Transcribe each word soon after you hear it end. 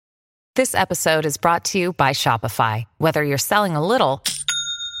This episode is brought to you by Shopify. Whether you're selling a little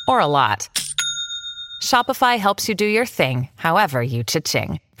or a lot, Shopify helps you do your thing, however you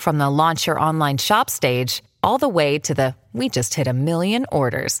cha-ching. From the launch your online shop stage, all the way to the we just hit 1 million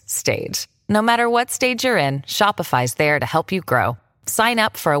orders stage. No matter what stage you're in, Shopify's there to help you grow. Sign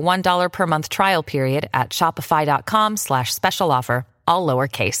up for a $1 per month trial period at shopify.com/special offer, all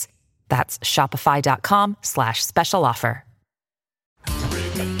lowercase. That's shopify.com/special offer.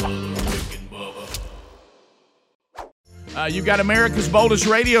 You've got America's boldest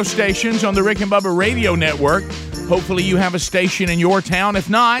radio stations on the Rick and Bubba Radio Network. Hopefully you have a station in your town. If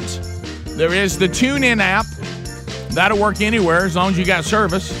not, there is the TuneIn app. That'll work anywhere as long as you got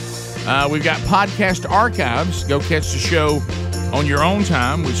service. We've got podcast archives. Go catch the show on your own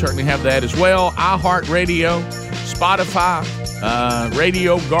time. We certainly have that as well. iHeartRadio, Spotify,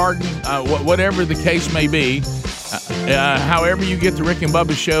 Radio Garden, whatever the case may be. However you get the Rick and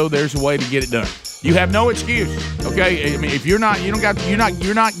Bubba show, there's a way to get it done. You have no excuse, okay? I mean, if you're not getting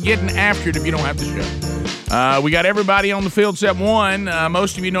after it if you don't have the show. We got everybody on the field except one.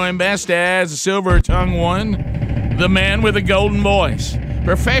 Most of you know him best as the silver-tongued one, the man with a golden voice,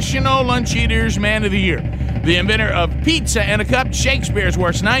 professional lunch eaters man of the year, the inventor of pizza and a cup, Shakespeare's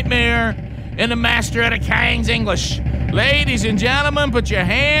worst nightmare, and the master of the King's English. Ladies and gentlemen, put your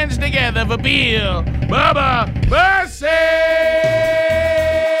hands together for Bill Bubba Bussey!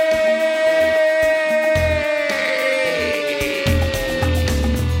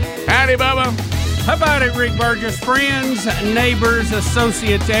 Howdy, Bubba. How about it, Rick Burgess? Friends, neighbors,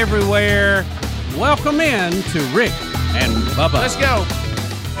 associates everywhere, welcome in to Rick and Bubba. Let's go.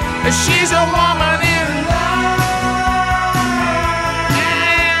 She's a woman in love,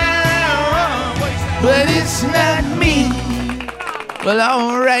 but it's not me. Well,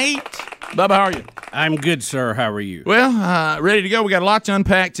 all right. Bubba, how are you? I'm good, sir. How are you? Well, ready to go. We got a lot to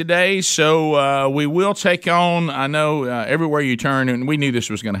unpack today, so we will take on, I know, everywhere you turn, and we knew this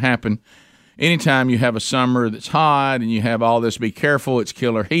was going to happen. Anytime you have a summer that's hot and you have all this, be careful, it's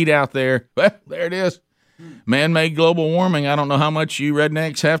killer heat out there. Well, there it is. Man-made global warming. I don't know how much you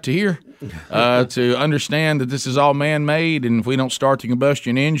rednecks have to hear to understand that this is all man-made, and if we don't start the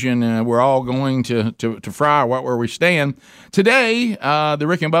combustion engine, we're all going to fry right where we stand. Today, the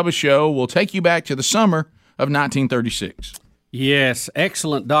Rick and Bubba Show will take you back to the summer of 1936. Yes,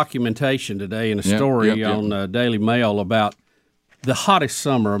 excellent documentation today in a story on Daily Mail about the hottest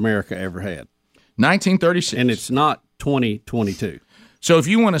summer America ever had. 1936. And it's not 2022. So if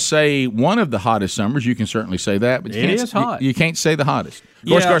you want to say one of the hottest summers, you can certainly say that. But it is hot. You can't say the hottest.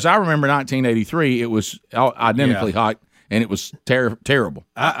 Of course, I remember 1983. It was identically hot, and it was terrible.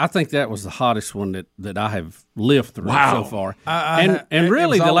 I think that was the hottest one that I have lived through so far. And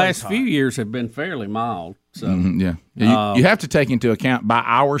really, the last few years have been fairly mild. So you have to take into account by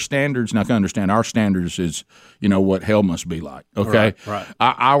our standards. Now, I can understand our standards is what hell must be like. Okay, right.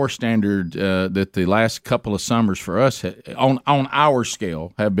 Our standard that the last couple of summers for us on our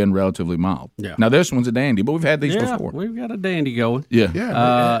scale have been relatively mild. Yeah. Now this one's a dandy, but we've had these before. We've got a dandy going.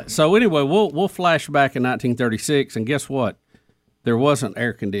 Yeah. So anyway, we'll flash back in 1936, and guess what? There wasn't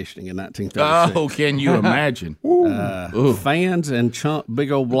air conditioning in 1936. Oh, can you imagine? Fans and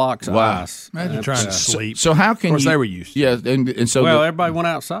big old blocks of ice. Imagine trying to sleep. So how can of course, they were used to it. Yeah, and so everybody went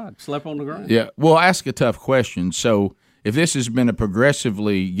outside, slept on the ground. Yeah. Well, ask a tough question. So if this has been a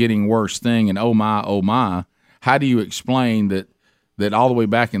progressively getting worse thing, and oh my, how do you explain that all the way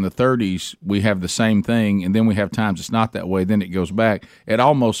back in the 30s we have the same thing, and then we have times it's not that way, then it goes back? It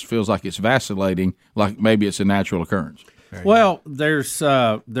almost feels like it's vacillating, like maybe it's a natural occurrence. Well, there's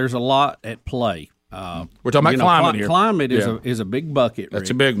a lot at play. We're talking about climate here. Climate is a big bucket. That's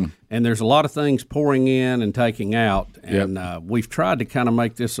Rick. a big one. And there's a lot of things pouring in and taking out. And we've tried to kind of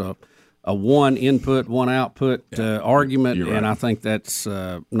make this a one input, one output argument. And I think that's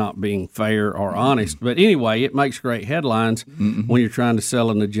not being fair or honest. But anyway, it makes great headlines when you're trying to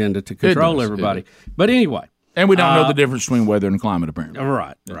sell an agenda to control everybody. But anyway. And we don't know the difference between weather and climate, apparently.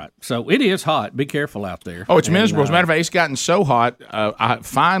 Right. So it is hot. Be careful out there. Oh, it's miserable. As a matter of fact, it's gotten so hot, I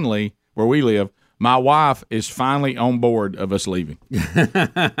finally, where we live, my wife is finally on board of us leaving.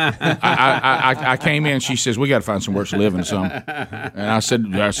 I came in, she says, we got to find somewhere to live in some. And I said,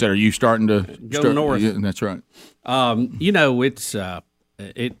 are you starting to go north? Yeah, that's right.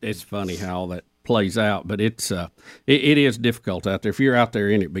 It's funny how all that plays out, but it is difficult out there. If you're out there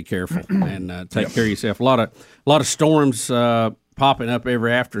in it, be careful and take care of yourself. A lot of storms popping up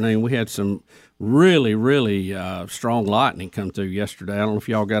every afternoon. We had some really, really strong lightning come through yesterday. I don't know if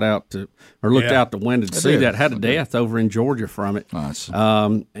y'all got out or looked out the window to see that. Had a death over in Georgia from it. Nice.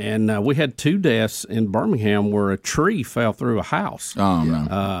 And we had 2 deaths in Birmingham where a tree fell through a house. Oh,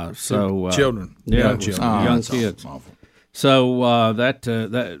 no. Children. Young Awful. kids. So that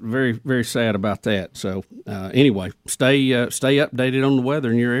very, very sad about that. So anyway, stay updated on the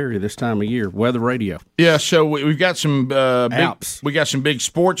weather in your area this time of year. Weather radio. Yeah, so we've got some Apps. big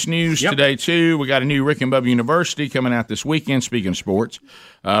sports news today too. We got a new Rick and Bubba University coming out this weekend. Speaking of sports,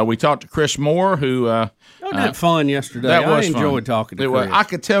 we talked to Chris Moore, who that fun yesterday. That was I enjoyed fun. talking to Chris. I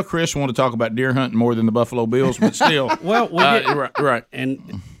could tell Chris wanted to talk about deer hunting more than the Buffalo Bills, but still, right.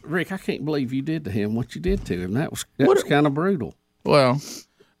 And Rick, I can't believe you did to him what you did to him. That was kind of brutal. Well,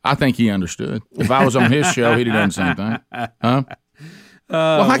 I think he understood. If I was on his show, he'd have done the same thing. Huh?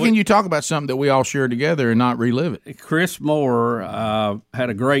 Well, how can you talk about something that we all share together and not relive it? Chris Moore had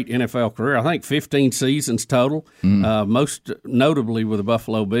a great NFL career. I think 15 seasons total, most notably with the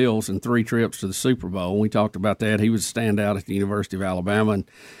Buffalo Bills and 3 trips to the Super Bowl. We talked about that. He was a standout at the University of Alabama. And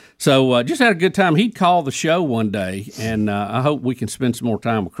so just had a good time. He'd call the show one day, and I hope we can spend some more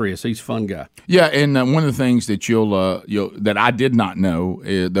time with Chris. He's a fun guy. Yeah, and one of the things that you'll that I did not know,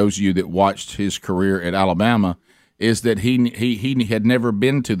 those of you that watched his career at Alabama, is that he had never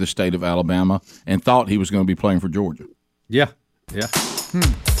been to the state of Alabama and thought he was going to be playing for Georgia. Yeah.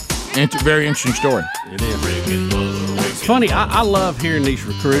 Very interesting story. It is. It's funny. I love hearing these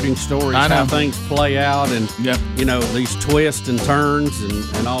recruiting stories, how things play out, and these twists and turns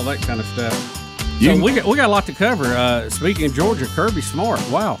and all that kind of stuff. So we got a lot to cover. Speaking of Georgia, Kirby Smart.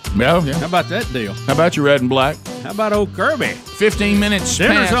 Wow. Well, yeah. How about that deal? How about your red and black? How about old Kirby? 15 minutes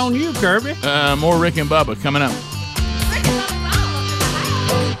Dinner's past. on you, Kirby. More Rick and Bubba coming up.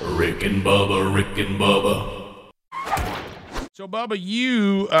 Rick and Bubba, Rick and Bubba. So, Bubba,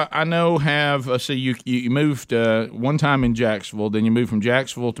 you, I know, have, you moved one time in Jacksonville, then you moved from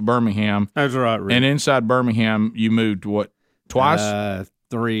Jacksonville to Birmingham. That's right, Rick. And inside Birmingham, you moved, what, twice?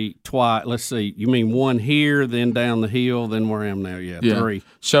 Twice. Let's see. You mean one here, then down the hill, then where I am now? Yeah. 3.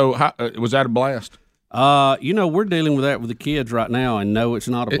 So, was that a blast? We're dealing with that with the kids right now, and no, it's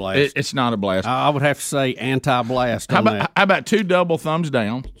not a blast. It's not a blast. I would have to say anti-blast on that. How about 2 double thumbs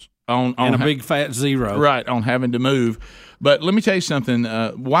down? On a big fat 0. Right, on having to move. But let me tell you something.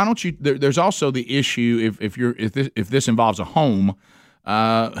 Why don't you? There's also the issue if this involves a home.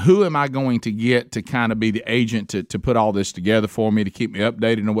 Who am I going to get to kind of be the agent to put all this together for me, to keep me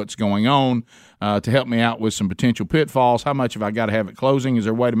updated on what's going on, to help me out with some potential pitfalls? How much have I got to have at closing? Is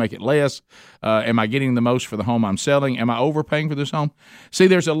there a way to make it less? Am I getting the most for the home I'm selling? Am I overpaying for this home? See,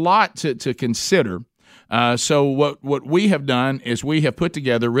 there's a lot to consider. So what we have done is we have put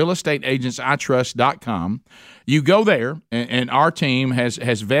together realestateagentsitrust.com. You go there, and our team has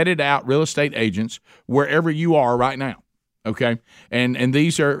vetted out real estate agents wherever you are right now. Okay, and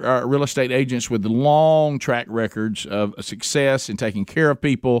these are real estate agents with long track records of success in taking care of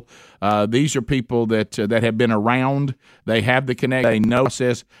people. These are people that have been around. They have the connect. They know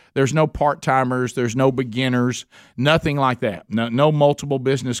process. There's no part timers. There's no beginners. Nothing like that. No multiple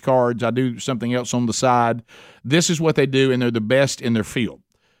business cards. I do something else on the side. This is what they do, and they're the best in their field.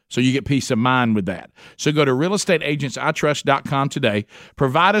 So you get peace of mind with that. So go to realestateagentsitrust.com today.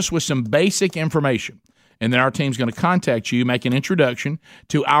 Provide us with some basic information. And then our team's going to contact you, make an introduction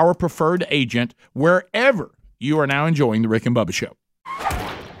to our preferred agent wherever you are now enjoying the Rick and Bubba Show. All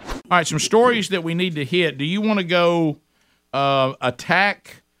right, some stories that we need to hit. Do you want to go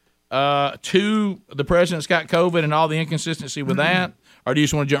attack to the president's got COVID and all the inconsistency with that? Or do you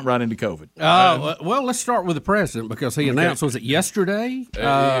just want to jump right into COVID? Well, let's start with the president because he announced, was it yesterday?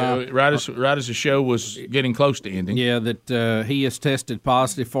 Right as the show was getting close to ending. Yeah, that he has tested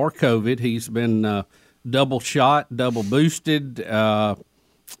positive for COVID. He's been double shot, double boosted, and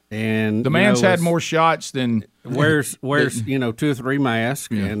the man's had more shots than wears 2 or 3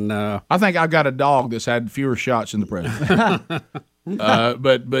 masks. Yeah. And I think I've got a dog that's had fewer shots than the president.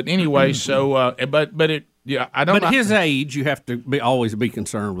 But anyway, so but it. Yeah, I don't. But his age, you have to always be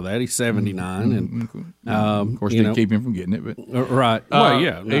concerned with that. He's 79, and of course, they keep him from getting it. But right, well,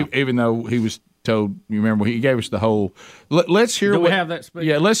 yeah. No. Even though he was told, you remember, he gave us the whole. Let's hear. We have that speech?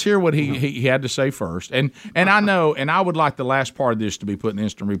 Yeah, let's hear what he had to say first. And I know, and I would like the last part of this to be put in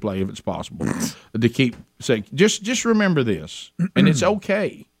instant replay if it's possible. To keep saying, just remember this, and it's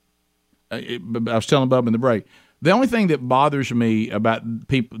okay. I was telling Bubba in the break. The only thing that bothers me about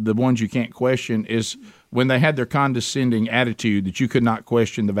people, the ones you can't question, is when they had their condescending attitude that you could not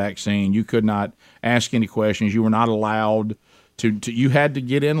question the vaccine, you could not ask any questions, you were not allowed you had to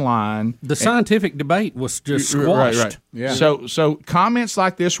get in line. The scientific debate was just squashed. Right. Yeah. So comments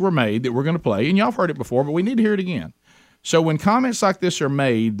like this were made that we're going to play, and y'all have heard it before, but we need to hear it again. So when comments like this are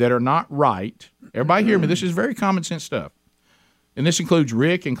made that are not right, everybody hear me, this is very common sense stuff. And this includes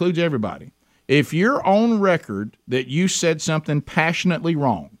Rick, includes everybody. If you're on record that you said something passionately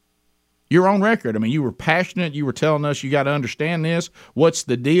wrong, your own record, I mean, you were passionate, you were telling us you got to understand this, what's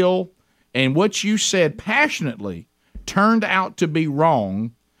the deal, and what you said passionately turned out to be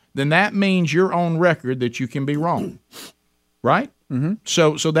wrong, then that means you're on record that you can be wrong, right? Mm-hmm.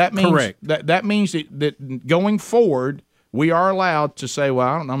 So that means correct. That means that going forward, we are allowed to say, well,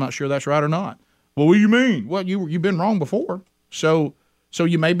 I'm not sure that's right or not. Well, what do you mean? Well, you've been wrong before, so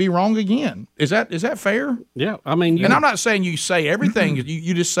you may be wrong again. Is that fair? Yeah, I mean, and I'm not saying you say everything.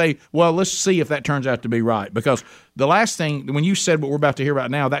 You just say, well, let's see if that turns out to be right. Because the last thing, when you said what we're about to hear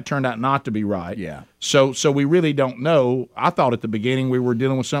about now, that turned out not to be right. Yeah. So we really don't know. I thought at the beginning we were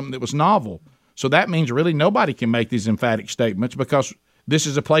dealing with something that was novel. So that means really nobody can make these emphatic statements because this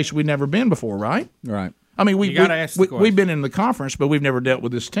is a place we've never been before, right? Right. I mean, we've been in the conference, but we've never dealt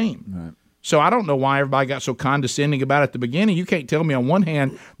with this team. Right. So I don't know why everybody got so condescending about it at the beginning. You can't tell me on one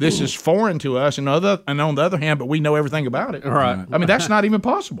hand this is foreign to us, and on the other hand, but we know everything about it. Right. I mean, that's not even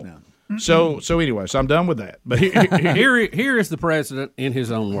possible. No. So anyway, I'm done with that. But here is the president in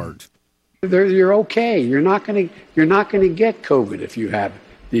his own words. You're okay. You're not going to get COVID if you have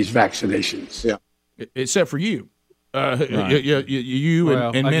these vaccinations. Yeah. Except for you, Right. you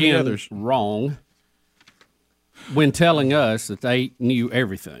and many again, others. Wrong. When telling us that they knew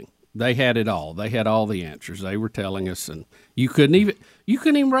everything. They had it all. They had all the answers. They were telling us, and you couldn't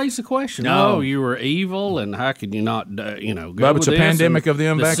even raise the question. No, you were evil, and how could you not? Go Bubba, it's with a pandemic of the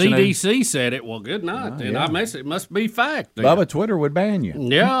unvaccinated. The CDC said it. Well, good night. And it must be fact. Then. Bubba, Twitter would ban you.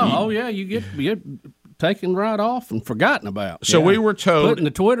 Yeah. Oh, yeah. You get taken right off and forgotten about. So we were told put in the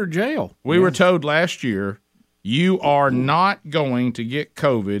Twitter jail. We were told last year you are not going to get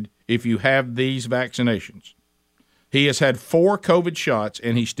COVID if you have these vaccinations. He has had 4 COVID shots,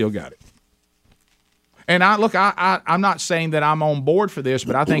 and he still got it. And I'm not saying that I'm on board for this,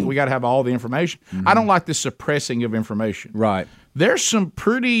 but I think we got to have all the information. Mm-hmm. I don't like the suppressing of information. Right. There's some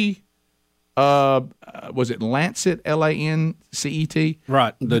pretty, was it Lancet, Lancet?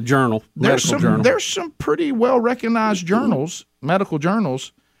 Right, the journal. There's some pretty well-recognized journals, medical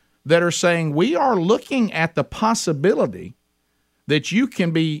journals, that are saying we are looking at the possibility that you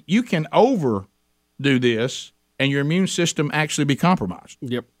can overdo this and your immune system actually be compromised.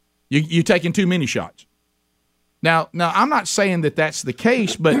 Yep. You're taking too many shots. Now, I'm not saying that that's the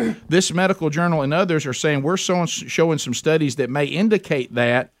case, but this medical journal and others are saying we're showing some studies that may indicate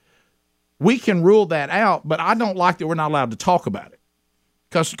that. We can rule that out, but I don't like that we're not allowed to talk about it.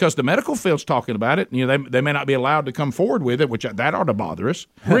 Because the medical field's talking about it. They may not be allowed to come forward with it, which that ought to bother us.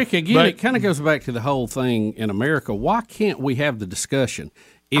 Rick, again, it kind of goes back to the whole thing in America. Why can't we have the discussion?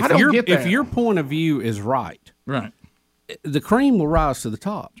 If your point of view is right, the cream will rise to the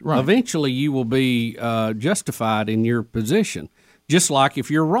top. Right. Eventually, you will be justified in your position. Just like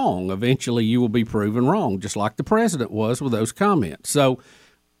if you're wrong, eventually you will be proven wrong, just like the president was with those comments. So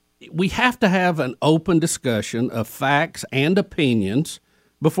we have to have an open discussion of facts and opinions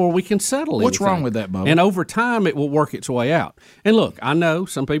before we can settle anything. What's wrong with that, Bubba? And over time, it will work its way out. And look, I know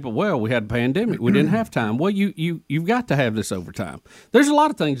some people, we had a pandemic. We didn't have time. Well, you've got to have this over time. There's a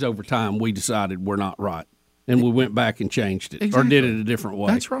lot of things over time we decided were not right, and we went back and changed it or did it a different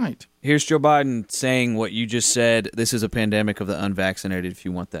way. That's right. Here's Joe Biden saying what you just said. This is a pandemic of the unvaccinated, if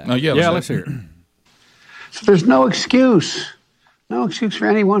you want that. Oh, let's hear it. So there's no excuse for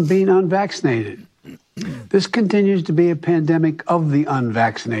anyone being unvaccinated. This continues to be a pandemic of the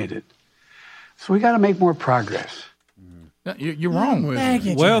unvaccinated. So we got to make more progress. You're wrong with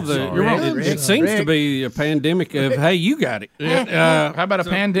it. Well, you're wrong. It seems to be a pandemic of hey, you got it. How about a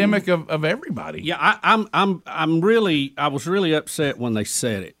pandemic of everybody? Yeah, I was really upset when they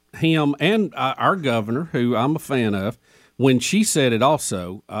said it. Him and our governor, who I'm a fan of, when she said it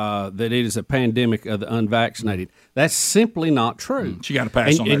also that it is a pandemic of the unvaccinated. That's simply not true. She got to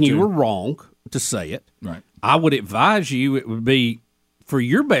pass on that and you too. were wrong to say it. Right. I would advise you it would be for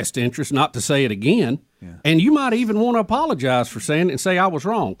your best interest not to say it again. Yeah. And you might even want to apologize for saying it and say I was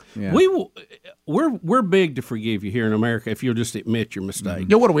wrong. Yeah. We're big to forgive you here in America if you'll just admit your mistake.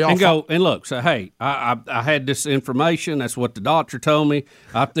 Yeah, what do we all and go and look? Say, hey, I had this information. That's what the doctor told me.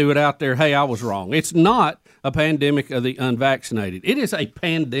 I threw it out there. Hey, I was wrong. It's not a pandemic of the unvaccinated. It is a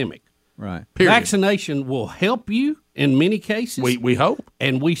pandemic. Right. Period. Vaccination will help you in many cases. We hope,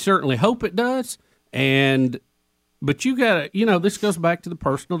 and we certainly hope it does. But you got to, this goes back to the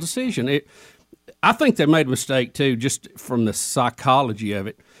personal decision. I think they made a mistake, too, just from the psychology of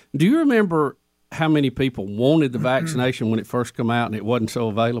it. Do you remember how many people wanted the vaccination when it first came out and it wasn't so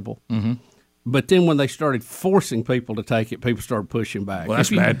available? Mm-hmm. But then when they started forcing people to take it, people started pushing back. Well, that's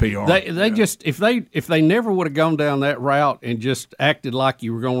bad PR. They just if they never would have gone down that route and just acted like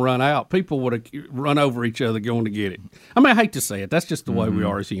you were going to run out, people would have run over each other going to get it. I mean, I hate to say it. That's just the way we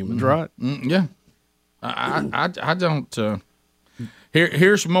are as humans, right? Yeah. I don't.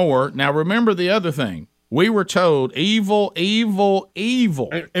 Here's more. Now, remember the other thing. We were told evil.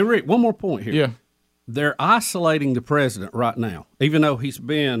 And Rick, one more point here. Yeah. They're isolating the president right now, even though he's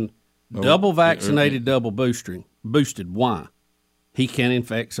been double vaccinated, double boosted. Why? He can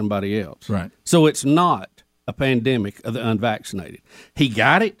infect somebody else. Right. So it's not a pandemic of the unvaccinated. He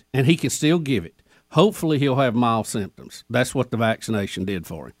got it, and he can still give it. Hopefully he'll have mild symptoms. That's what the vaccination did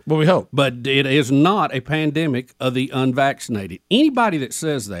for him. Well, we hope. But it is not a pandemic of the unvaccinated. Anybody that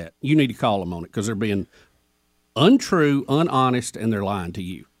says that, you need to call them on it because they're being untrue, unhonest, and they're lying to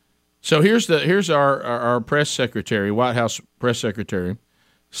you. So here's our press secretary, White House press secretary,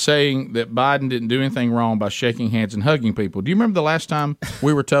 saying that Biden didn't do anything wrong by shaking hands and hugging people. Do you remember the last time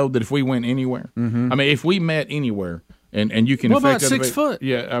we were told that if we went anywhere, I mean, if we met anywhere, and you can what about affect 6 foot?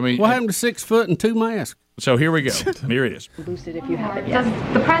 Yeah, I mean, what happened to 6 foot and 2 masks? So here we go. Here it is. Boosted if you haven't yet.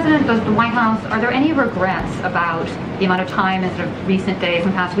 Does the president, does the White House, are there any regrets about the amount of time in sort of recent days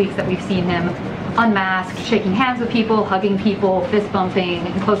and past weeks that we've seen him unmasked, shaking hands with people, hugging people, fist bumping,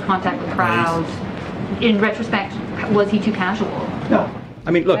 in close contact with crowds? In retrospect, was he too casual? No.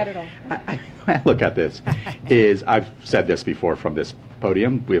 I mean, look, I look at this, I've said this before from this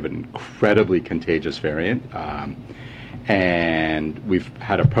podium, we have an incredibly contagious variant, and we've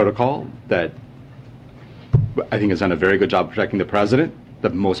had a protocol that I think has done a very good job protecting the president. The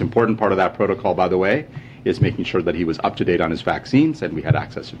most important part of that protocol, by the way, is making sure that he was up to date on his vaccines and we had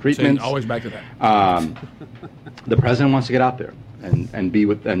access to treatments. Always back to that. The president wants to get out there and be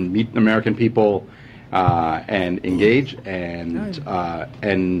with and meet American people and engage, and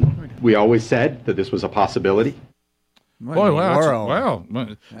we always said that this was a possibility. Boy, I'm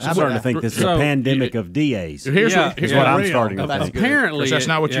starting to think this is a pandemic of DAs. Here's what I'm starting to think. Apparently, that's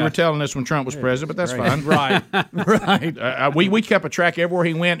not what you were telling us when Trump was president, but that's fine. Right. We kept a track everywhere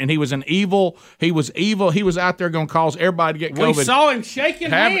he went, and he was evil. He was out there going to cause everybody to get COVID. We saw him shaking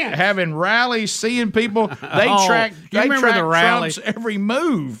hands, having rallies, seeing people. They track Trump's every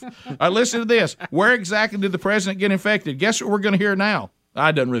move. Listen to this. Where exactly did the president get infected? Guess what we're going to hear now?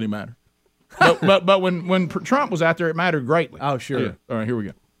 It doesn't really matter. But when Trump was out there, it mattered greatly. Oh, sure. Yeah. All right, here we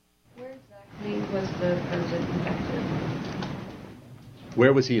go. Where exactly was the president infected?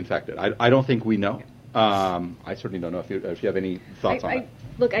 Where was he infected? I don't think we know. I certainly don't know if you have any thoughts on that.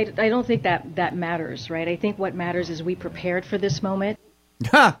 Look, I don't think that matters, right? I think what matters is we prepared for this moment.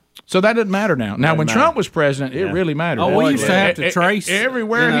 So that doesn't matter now. Now, when Trump was president, it really mattered. Oh, we used to have to trace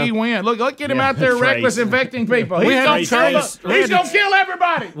everywhere he went. Look at him out there reckless infecting people. He's going to kill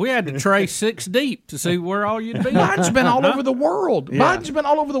everybody. We had to trace 6 deep to see where all you'd be. Biden's been all over the world. Biden's been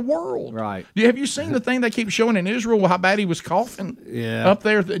all over the world. Right. Have you seen the thing they keep showing in Israel? How bad he was coughing? Yeah. Up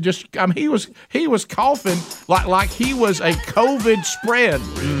there, he was coughing like he was a COVID spread.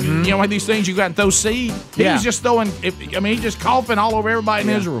 Mm-hmm. You know, these things you got to throw seed. He's just throwing. He's just coughing all over everybody in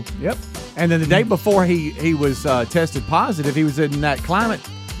Israel. Yep. And then the day before he was tested positive, he was in that climate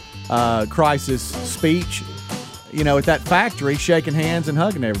crisis speech, at that factory, shaking hands and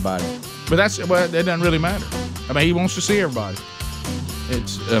hugging everybody. But that doesn't really matter. He wants to see everybody.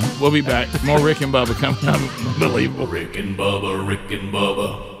 We'll be back. More Rick and Bubba coming up. Unbelievable. Rick and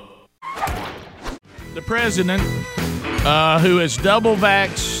Bubba. The president, who is double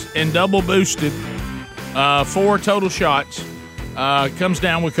vaxxed and double boosted, 4 total shots, comes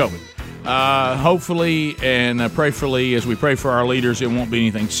down with COVID. Hopefully and prayerfully, as we pray for our leaders, it won't be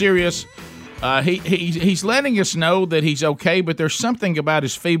anything serious. He's letting us know that he's okay, but there's something about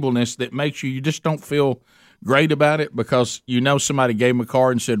his feebleness that makes you just don't feel great about it, because somebody gave him a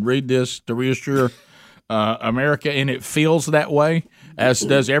card and said, read this to reassure America, and it feels that way, as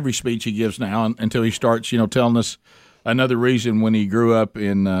does every speech he gives now, until he starts telling us another reason when he grew up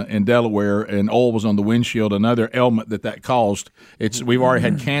in Delaware and oil was on the windshield, another ailment that caused. We've already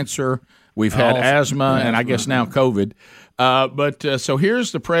had cancer, we've had asthma, and I guess now COVID. So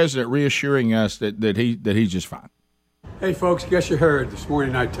here's the president reassuring us that he's just fine. Hey folks, guess you heard this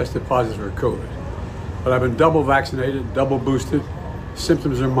morning I tested positive for COVID, but I've been double vaccinated, double boosted.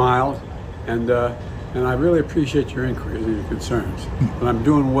 Symptoms are mild, and I really appreciate your inquiries and your concerns. But I'm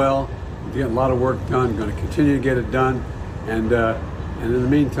doing well. Getting a lot of work done, going to continue to get it done, and in the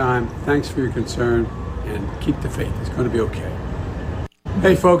meantime, thanks for your concern, and keep the faith. It's going to be okay.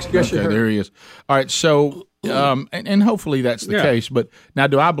 Hey, folks, guess you heard. There he is. All right, so and hopefully that's the case. But now,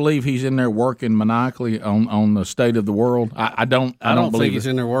 do I believe he's in there working maniacally on the state of the world? I don't believe think he's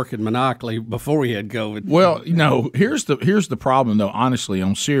in there working maniacally before he had COVID. Well, here's the problem though. Honestly,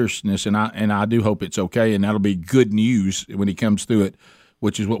 on seriousness, and I do hope it's okay, and that'll be good news when he comes through it,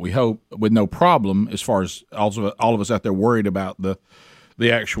 which is what we hope, with no problem as far as all of us out there worried about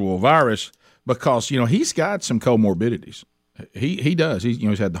the actual virus, because he's got some comorbidities. He does.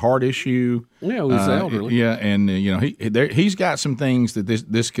 He's had the heart issue. Yeah, he's elderly. Yeah, and he's got some things that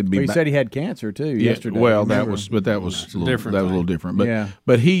this could be. Well, he said he had cancer too yesterday. Well, that was a little different. That was a little different. But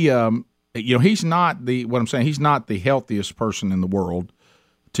but he he's not what I'm saying. He's not the healthiest person in the world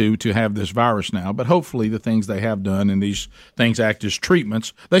to have this virus now. But hopefully, the things they have done and these things act as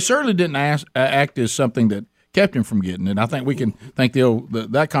treatments. They certainly didn't act as something that kept him from getting it. I think we can think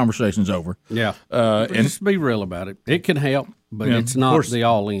that conversation's over. Yeah, and just be real about it. It can help, but it's not the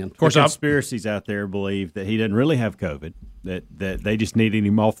all in. Of course, conspiracies out there believe that he doesn't really have COVID. That they just needed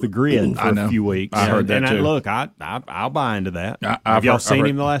him off the grid for a few weeks. I heard that too. Look, I'll buy into that. Have y'all seen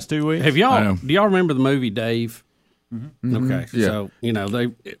him the last 2 weeks? Have y'all? Do y'all remember the movie Dave? Mm-hmm. Okay, so they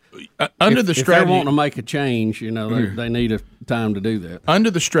under the strategy, if they're wanting to make a change, they need a time to do that.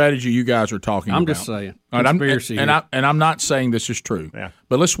 Under the strategy you guys are talking about, I'm just saying conspiracy, and I'm not saying this is true. Yeah.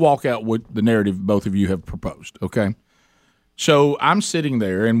 But let's walk out what the narrative both of you have proposed. Okay, so I'm sitting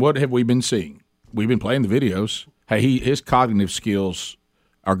there, and what have we been seeing? We've been playing the videos. Hey, his cognitive skills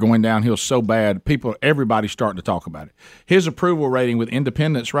are going downhill so bad. Everybody's starting to talk about it. His approval rating with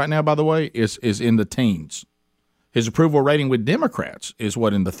independents right now, by the way, is in the teens. His approval rating with Democrats is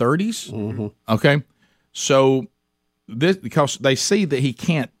in the 30s. Mm-hmm. Okay, so this, because they see that he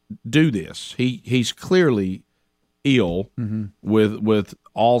can't do this. He's clearly ill with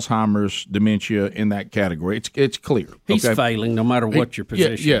Alzheimer's, dementia, in that category. It's clear. He's failing no matter what your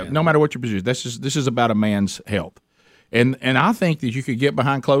position. Yeah, no matter what your position. This is about a man's health, and I think that you could get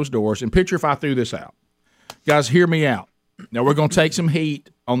behind closed doors and picture if I threw this out. Guys, hear me out. Now we're going to take some heat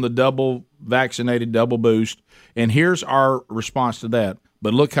on the double vaccinated, double boost. And here's our response to that.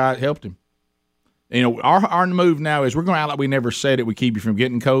 But look how it helped him. Our move now is we're going to act like we never said it would keep you from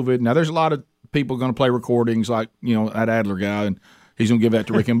getting COVID. Now, there's a lot of people going to play recordings like, that Adler guy, and he's going to give that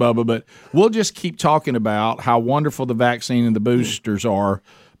to Rick and Bubba. But we'll just keep talking about how wonderful the vaccine and the boosters are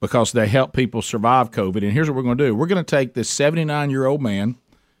because they help people survive COVID. And here's what we're going to do. We're going to take this 79-year-old man,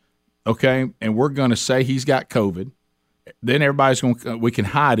 okay, and we're going to say he's got COVID. Then we can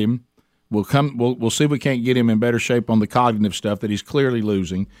hide him. We'll see if we can't get him in better shape on the cognitive stuff that he's clearly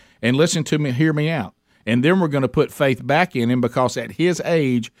losing. And listen to me, hear me out. And then we're going to put faith back in him because at his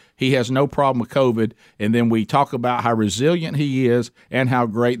age, he has no problem with COVID. And then we talk about how resilient he is and how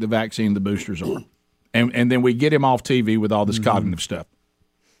great the vaccine and the boosters are. And then we get him off TV with all this cognitive stuff.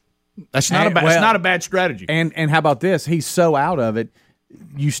 That's not a bad strategy. And how about this? He's so out of it,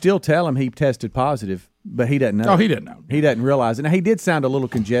 you still tell him he tested positive. But he doesn't know. Oh, he didn't know. He doesn't realize it. Now, he did sound a little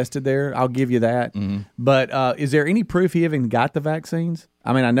congested there. I'll give you that. Mm-hmm. But is there any proof he even got the vaccines?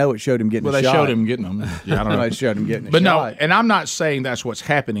 I mean, I know it showed him getting a shot. Well, they showed him getting them. Yeah, I don't know. It showed him getting a shot. But no, and I'm not saying that's what's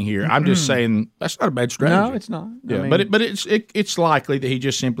happening here. I'm just saying that's not a bad strategy. No, it's not. Yeah, but it's likely that he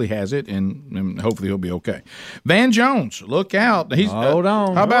just simply has it, and hopefully he'll be okay. Van Jones, look out. Hold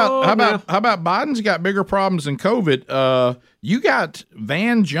on. How about Biden's got bigger problems than COVID? You got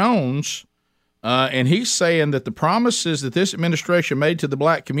Van Jones. And he's saying that the promises that this administration made to the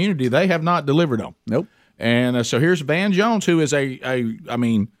black community, they have not delivered on. Nope. And so here's Van Jones, who is a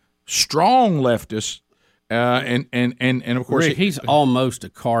strong leftist, and of course Rick, he's almost a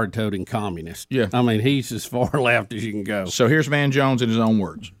card-toting communist. Yeah, I mean he's as far left as you can go. So here's Van Jones in his own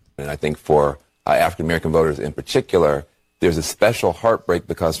words. And I think for African American voters in particular, there's a special heartbreak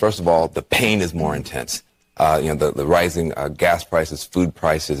because first of all, the pain is more intense. The rising gas prices, food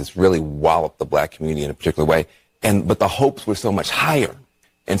prices, it's really walloped the black community in a particular way. But the hopes were so much higher.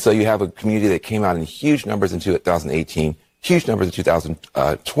 And so you have a community that came out in huge numbers in 2018, huge numbers in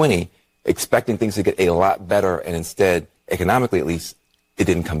 2020, expecting things to get a lot better. And instead, economically at least, it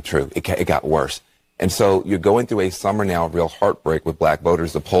didn't come true. It got worse. And so you're going through a summer now of real heartbreak with black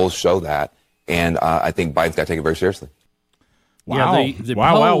voters. The polls show that. And I think Biden's got to take it very seriously. Wow. Yeah, the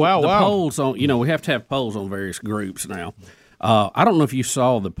polls on, we have to have polls on various groups now. I don't know if you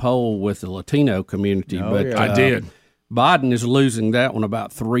saw the poll with the Latino community, but I did. Biden is losing that one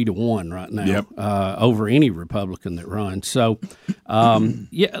about 3-1 right now over any Republican that runs. So,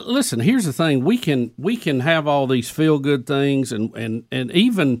 listen, here's the thing. We can have all these feel-good things and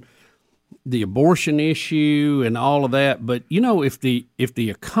even the abortion issue and all of that, but, if the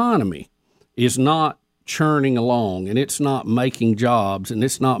economy is not churning along and it's not making jobs and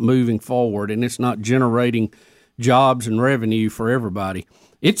it's not moving forward and it's not generating jobs and revenue for everybody,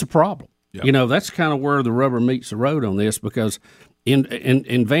 it's a problem. Yep. You know, that's kind of where the rubber meets the road on this, because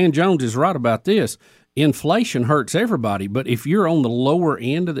and Van Jones is right about this. Inflation hurts everybody, but if you're on the lower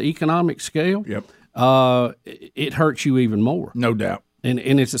end of the economic scale, it hurts you even more. No doubt. And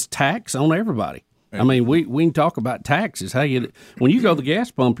it's a tax on everybody. I mean, we can talk about taxes. Hey, when you go to the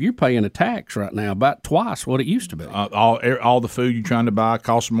gas pump, you're paying a tax right now, about twice what it used to be. All the food you're trying to buy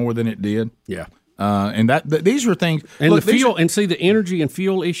costs more than it did. Yeah. And these are things. And look, the fuel, and see, the energy and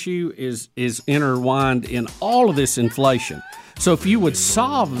fuel issue is intertwined in all of this inflation. So if you would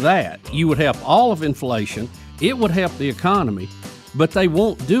solve that, you would help all of inflation. It would help the economy, but they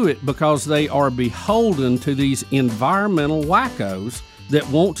won't do it because they are beholden to these environmental wackos that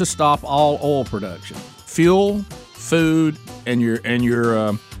want to stop all oil production. Fuel, food, and your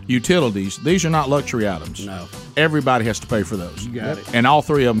utilities. These are not luxury items. No. Everybody has to pay for those. You got it. And all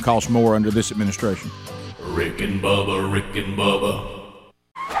three of them cost more under this administration. Rick and Bubba, Rick and Bubba.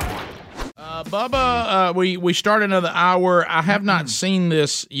 Bubba, we start another hour. I have not seen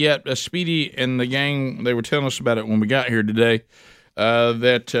this yet. Speedy and the gang, they were telling us about it when we got here today,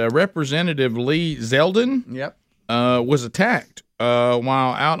 that Representative Lee Zeldin was attacked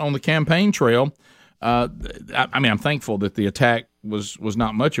while out on the campaign trail. I mean, I'm thankful that the attack was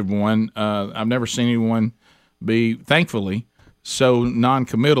not much of one. I've never seen anyone be, thankfully, so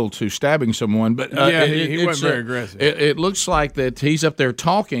non-committal to stabbing someone. But he wasn't very aggressive. It looks like that he's up there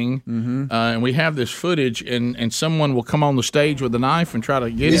talking, and we have this footage, and someone will come on the stage with a knife and try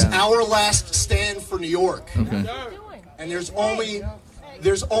to get It's him. our last stand for New York. Okay. And there's only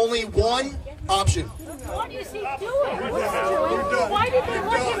one option. What is he doing? What's he doing? Why did they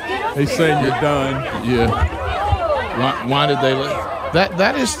let him get up? He's saying you're done. Yeah. Why did they let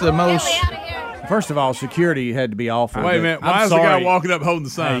that is the most. First of all, security had to be awful. Wait a minute. Why is the guy walking up holding the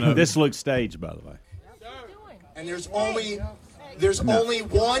sign up? This looks staged, by the way. And there's only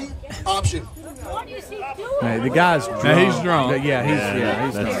one option. What is he doing? Hey, the guy's drunk. Now he's drunk. He's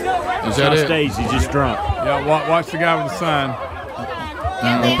drunk. Is that it? Staged. He's just drunk. Yeah, watch the guy with the sign.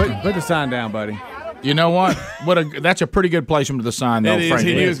 Put the sign down, buddy. You know what? That's a pretty good placement of the sign, though. It is. Frankly.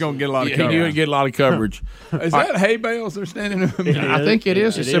 He knew he was going to get a lot of coverage. He knew he'd get a lot of coverage. Is that hay bales they're standing in? I think it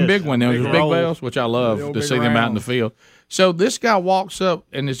is. It's a big one. Those big bales, which I love to see them out in the field. So this guy walks up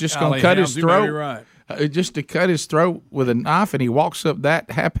and is just going to cut his throat. Right. Just to cut his throat with a knife, and he walks up that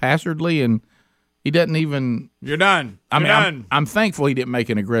haphazardly, and he doesn't even. You're done. I'm thankful he didn't make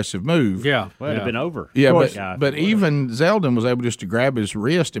an aggressive move. Yeah. Well, it'd have been over. Yeah, but even Zeldin was able just to grab his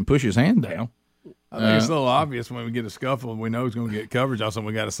wrist and push his hand down. I think it's a little obvious when we get a scuffle and we know he's going to get coverage. Also,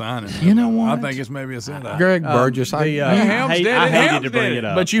 we got a sign in. You know what? I think it's maybe a setup. Greg Burgess. I hated to bring it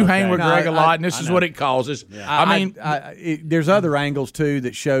up. But you hang with Greg a lot, and this is what it causes. Yeah. I mean, there's other angles too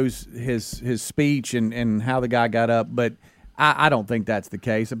that shows his speech and how the guy got up, but I don't think that's the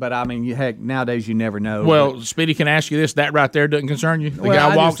case. But I mean, heck, nowadays you never know. Well, Speedy can ask you this: that right there doesn't concern you.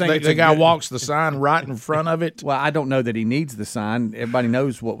 The guy walks the sign right in front of it. Well, I don't know that he needs the sign. Everybody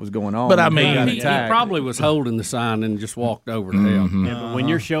knows what was going on. But I mean, he probably was holding the sign and just walked over to him. Yeah, but when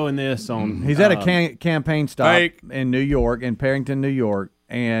you're showing this on, he's at a campaign stop in New York, in Perrington, New York.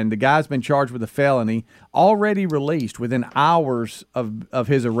 And the guy's been charged with a felony, already released within hours of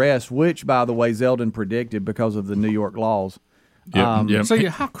his arrest, which, by the way, Zeldin predicted because of the New York laws. So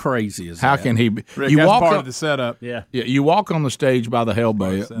how crazy is that? How can he? Rick, that's part of the setup. Yeah. You walk on the stage by the hell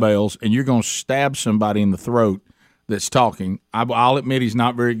bales, and you're going to stab somebody in the throat that's talking. I'll admit he's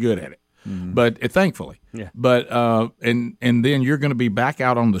not very good at it, but thankfully. Yeah. But and then you're going to be back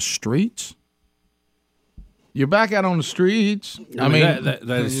out on the streets. You're back out on the streets. I mean, that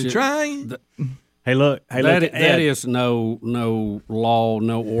is you're trying. Hey, look. That is no law,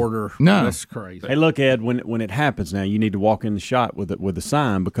 no order. No, that's crazy. Hey, look, Ed. When it happens now, you need to walk in the shot with the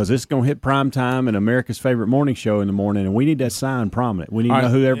sign, because it's going to hit prime time and America's favorite morning show in the morning, and we need that sign prominent. We need to know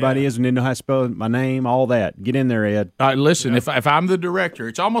who everybody is. We need to know how to spell my name, all that. Get in there, Ed. All right, listen. If I'm the director,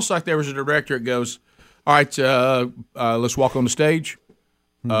 it's almost like there was a director that goes, "All right, let's walk on the stage."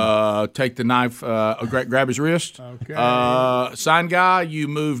 Take the knife, grab his wrist. Okay. Sign guy, you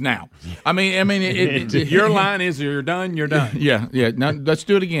move now. I mean, your line is you're done. You're done. Yeah. Now let's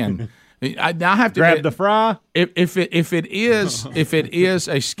do it again. I have to grab the fry. If it is a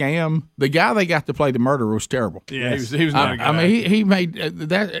scam, the guy they got to play the murderer was terrible. Yeah, he was not a good I mean, he made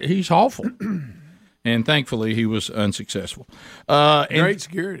that. He's awful. And thankfully, he was unsuccessful. Great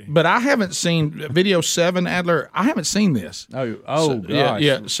security. But I haven't seen video 7, Adler. I haven't seen this. Gosh.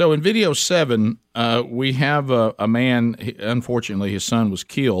 Yeah. So in video 7, we have a man. Unfortunately, his son was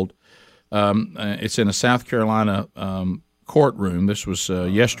killed. It's in a South Carolina courtroom. This was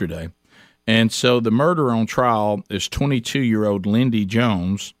yesterday. And so the murderer on trial is 22-year-old Lindy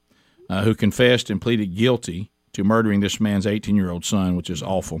Jones, who confessed and pleaded guilty to murdering this man's 18-year-old son, which is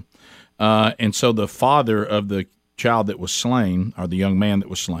awful. And so the father of the child that was slain, or the young man that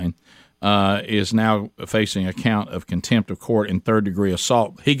was slain, is now facing a count of contempt of court and third-degree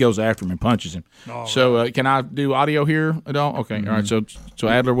assault. He goes after him and punches him. So can I do audio here at all? Okay, all right. So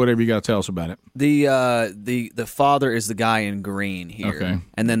Adler, whatever you got to tell us about it. The father is the guy in green here. Okay.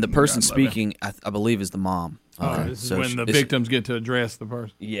 And then the person speaking, I believe, is the mom. Okay. This is when the victims get to address the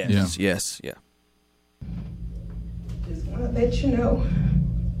person. Yes, yes, yeah. Just want to let you know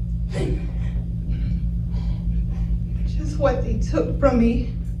just what they took from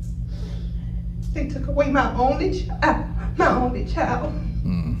me. They took away my only child.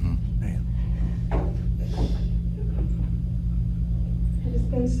 Mm-hmm. It's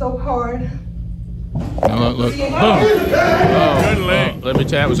been so hard. Look. Good lick. Let me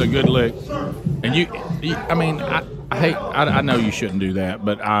tell you, it was a good lick. And I know you shouldn't do that,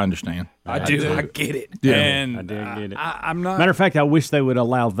 but I understand. I do. I get it. Yeah. And I did get it. I'm not. Matter of fact, I wish they would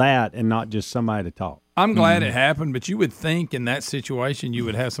allow that and not just somebody to talk. I'm glad it happened, but you would think in that situation you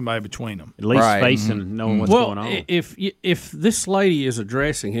would have somebody between them. At least facing, knowing what's going on. If this lady is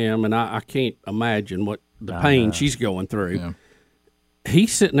addressing him, and I can't imagine what the pain she's going through. Yeah.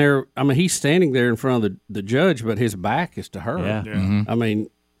 He's sitting there. I mean, he's standing there in front of the judge, but his back is to her. Yeah. Mm-hmm. I mean,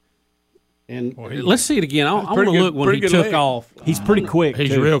 and let's see it again. I want to look when he took off. He's pretty quick.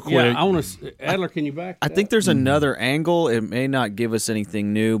 He's real quick. Yeah, I want to. Adler, can you back? I think there's another angle. It may not give us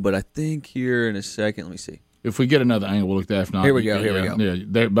anything new, but I think here in a second, let me see. If we get another angle, we'll look at that. If not, Here we go.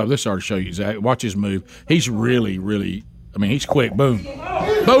 Yeah, but this ought to show you exactly. Watch his move. He's really, really. I mean, he's quick. Boom,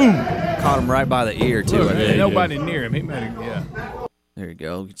 boom. Caught him right by the ear too. Look, nobody near him. He made it. Yeah. There you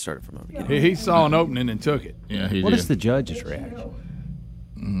go. Get started from the beginning. He saw an opening and took it. Yeah, he What did. is the judge's reaction?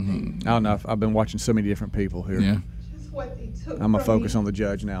 Mm-hmm. I don't know. I've been watching so many different people here. Yeah. I'm going to focus on the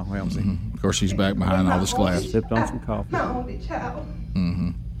judge now, Helmsy. Mm-hmm. Of course, he's back behind all this glass. Sipped on some coffee. My only child.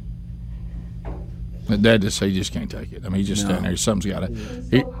 Mm-hmm. But Dad he just can't take it. I mean, he's just standing there. Something's got to.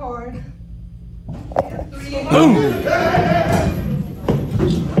 So hard.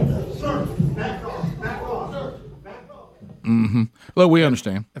 Mm-hmm. Well, we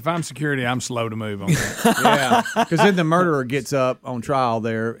understand. If I'm security, I'm slow to move on that. Yeah, because then the murderer gets up on trial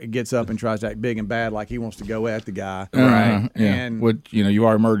there. It gets up and tries to act big and bad, like he wants to go at the guy. Right. Yeah. And you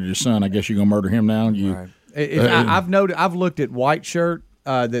already murdered your son. I guess you're gonna murder him now. I've looked at White Shirt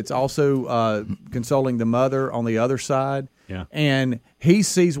that's also consoling the mother on the other side. Yeah. And he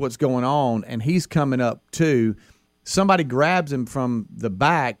sees what's going on, and he's coming up too. Somebody grabs him from the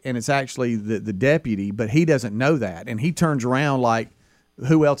back, and it's actually the deputy, but he doesn't know that. And he turns around like,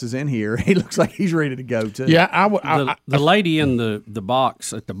 who else is in here? He looks like he's ready to go, too. Yeah, the lady in the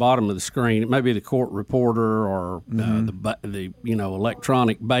box at the bottom of the screen, it may be the court reporter or the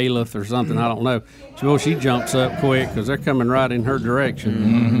electronic bailiff or something, I don't know. She jumps up quick because they're coming right in her direction.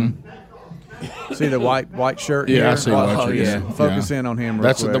 Mm-hmm. See the white shirt Yeah, here? I see white shirt. Yeah. Yeah. Focus in on him real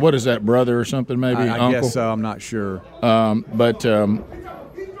That's quick. what is that, brother or something, maybe? I Uncle? guess so. I'm not sure. Okay.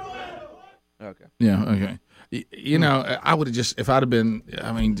 Yeah, okay. I would have just, if I'd have been, I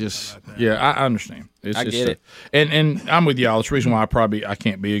understand. I get it. And I'm with y'all. It's the reason why I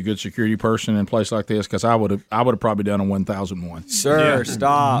can't be a good security person in a place like this, because I would have probably done a 1001. Sir,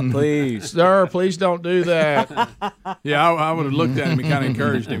 stop, please. Sir, please don't do that. Yeah, I would have looked at him and kind of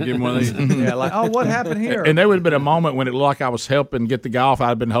encouraged him, give him one of these. Yeah, like, oh, what happened here? And there would have been a moment when it looked like I was helping get the guy off. I'd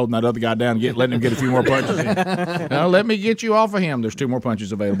have been holding that other guy down and letting him get a few more punches in. Now, let me get you off of him. There's 2 more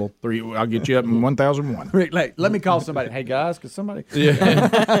punches available. 3. I'll get you up in 1001. Rick, let me call somebody. Hey, guys, could somebody? Yeah.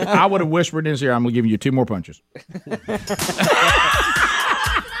 I would have whispered in his ear, I'm going to give you 2 more punches.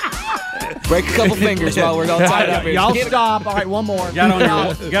 Break a couple fingers while we're all tied up here. Y'all stop. All right, one more. Got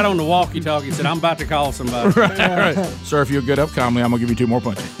on the walkie-talkie and said, I'm about to call somebody. Right. Sir, if you'll get up calmly, I'm going to give you 2 more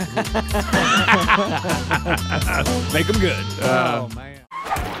punches. Make them good. Oh, man.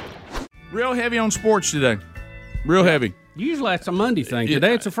 Real heavy on sports today. Real heavy. Usually that's a Monday thing.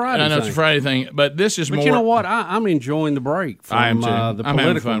 Today it's a Friday I know thing. it's a Friday thing, but this is more. But you know what? I'm enjoying the break from I am too. the I'm having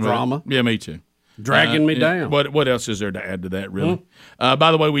political fun with drama. it. Yeah, me too. Dragging me down. What else is there to add to that, really?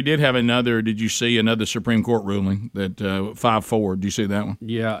 By the way, we did have did you see another Supreme Court ruling that 5-4? Did you see that one?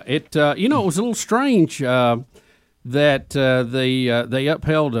 Yeah. It was a little strange that they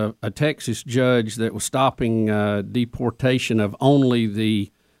upheld a Texas judge that was stopping deportation of only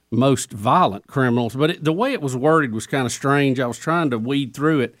the most violent criminals. But the way it was worded was kind of strange. I was trying to weed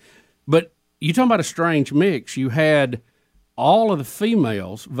through it. But you're talking about a strange mix. You had all of the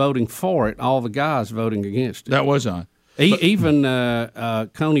females voting for it, all the guys voting against it. That was on. Even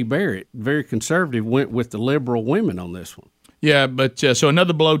Coney Barrett, very conservative, went with the liberal women on this one. Yeah, but so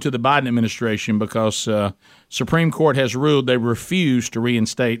another blow to the Biden administration because Supreme Court has ruled they refuse to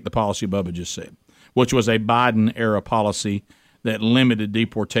reinstate the policy Bubba just said, which was a Biden-era policy that limited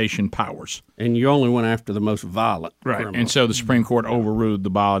deportation powers. And you only went after the most violent criminals. And so the Supreme Court overruled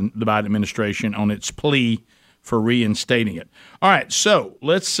the Biden administration on its plea for reinstating it. All right, so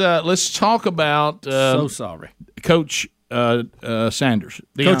let's talk about so sorry, Coach Sanders,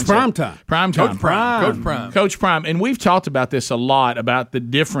 Coach Primetime, Coach Prime, and we've talked about this a lot about the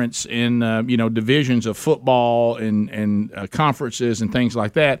difference in divisions of football and conferences and things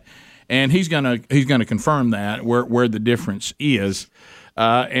like that, and he's gonna confirm that where the difference is.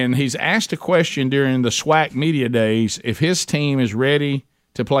 And he's asked a question during the SWAC media days if his team is ready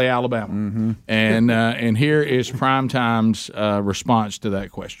to play Alabama, and here is Primetime's response to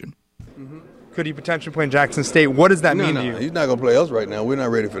that question. Could he potentially play in Jackson State? What does that mean to you? He's not going to play us right now. We're not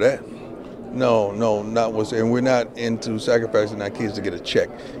ready for that. No, not what's. And we're not into sacrificing our kids to get a check.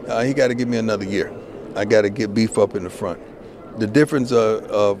 He got to give me another year. I got to get beef up in the front. The difference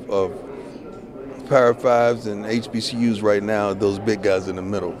of Power 5s and HBCUs right now are those big guys in the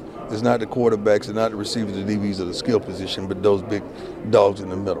middle. It's not the quarterbacks, it's not the receivers, the DBs of the skill position, but those big dogs in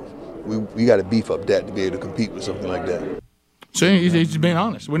the middle. We got to beef up that to be able to compete with something like that. So he's being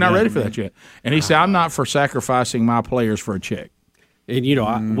honest. We're not ready for that yet. And he said, I'm not for sacrificing my players for a check.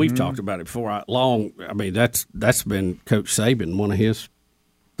 And, we've talked about it before. That's been Coach Saban, one of his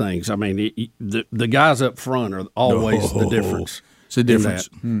things. I mean, the guys up front are always the difference. It's the difference.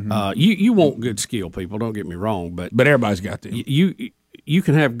 You want good skill people, don't get me wrong. But everybody's got them. You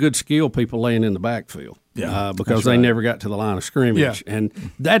can have good skill people laying in the backfield because they never got to the line of scrimmage. Yeah.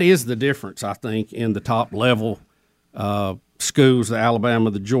 And that is the difference, I think, in the top level schools, the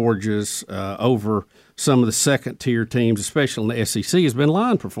Alabama, the Georgias, over some of the second-tier teams, especially in the SEC, has been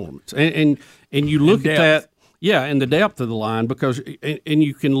line performance. And you look at that, and the depth of the line, because and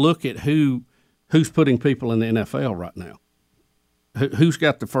you can look at who's putting people in the NFL right now. Who's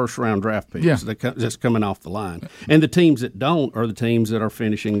got the first-round draft picks that's coming off the line? And the teams that don't are the teams that are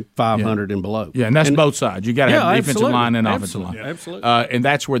finishing 500 and below. Yeah, and that's both sides. You got to have defensive line and offensive line. Absolutely. And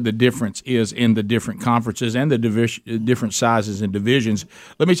that's where the difference is in the different conferences and the different sizes and divisions.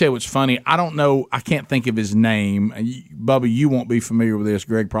 Let me tell you what's funny. I don't know. I can't think of his name. Bubba, you won't be familiar with this.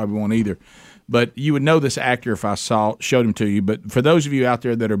 Greg probably won't either. But you would know this actor if I showed him to you. But for those of you out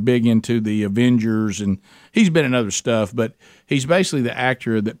there that are big into the Avengers, and he's been in other stuff, but he's basically the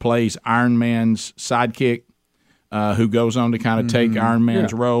actor that plays Iron Man's sidekick, who goes on to kind of take Iron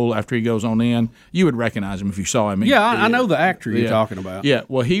Man's role after he goes on in. You would recognize him if you saw him. I know the actor you're talking about. Yeah,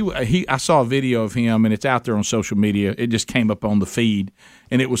 well, I saw a video of him, and it's out there on social media. It just came up on the feed,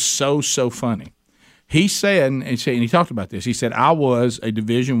 and it was so funny. He said, and he talked about this, he said, I was a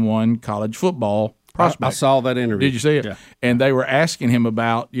Division I college football prospect. I saw that interview. Did you see it? Yeah. And they were asking him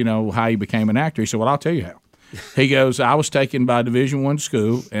about, how he became an actor. He said, well, I'll tell you how. He goes, I was taken by a Division I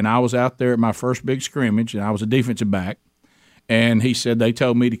school, and I was out there at my first big scrimmage, and I was a defensive back. And he said they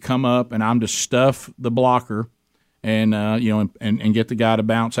told me to come up, and I'm to stuff the blocker and and get the guy to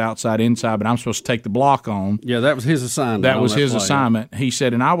bounce outside, inside, but I'm supposed to take the block on. Yeah, that was his assignment. That was his assignment. He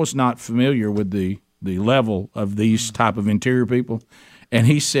said, and I was not familiar with the level of these type of interior people. And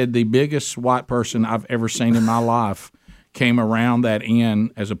he said the biggest white person I've ever seen in my life came around that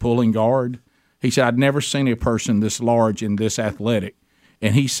end as a pulling guard. He said, I'd never seen a person this large and this athletic.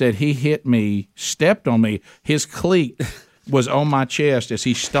 And he said he hit me, stepped on me. His cleat was on my chest as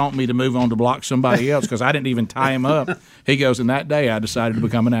he stomped me to move on to block somebody else because I didn't even tie him up. He goes, and that day I decided to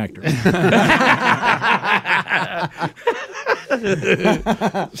become an actor.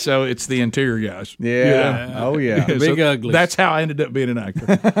 So it's the interior guys. Yeah. Oh, yeah. Big ugly. That's how I ended up being an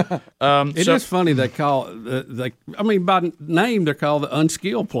actor. It is funny they call by name they're called the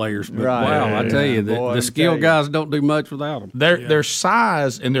unskilled players. But wow, I tell you, the skilled guys don't do much without them. Their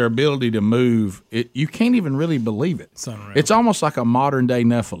size and their ability to move, you can't even really believe it. It's almost like a modern day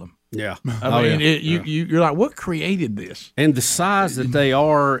Nephilim. Yeah. You're like, what created this? And the size that they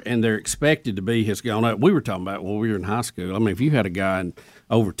are and they're expected to be has gone up. We were talking about when we were in high school. I mean, if you had a guy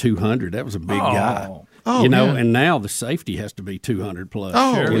over 200, that was a big guy. And now the safety has to be 200 plus.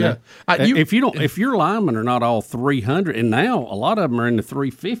 If your linemen are not all 300, and now a lot of them are in the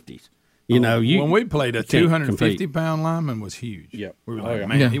 350s. When we played, a 250-pound lineman was huge. Yep. We were like,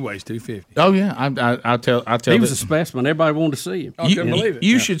 man, he weighs 250. Oh yeah, I tell. He was a specimen. Everybody wanted to see him. I couldn't believe it.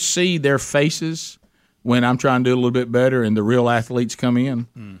 You should see their faces when I'm trying to do a little bit better, and the real athletes come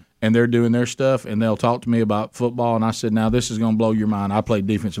in. and they're doing their stuff, and they'll talk to me about football, and I said, now this is going to blow your mind. I played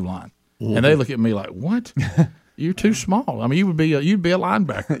defensive line. Mm-hmm. And they look at me like, what? You're too small. I mean, you'd be a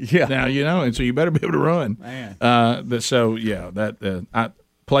linebacker. Yeah. Now, and so you better be able to run. Man.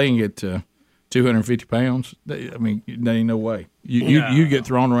 Playing at 250 pounds, there ain't no way. You get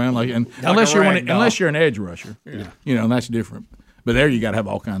thrown around unless you're an edge rusher. Yeah. And that's different. But there you got to have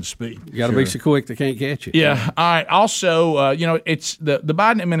all kinds of speed. You got to be so quick they can't catch you. Yeah. All right. Also, it's the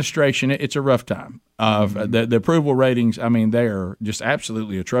Biden administration. It's a rough time. The approval ratings. I mean, they are just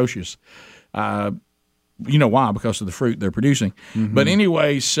absolutely atrocious. You know why? Because of the fruit they're producing. Mm-hmm. But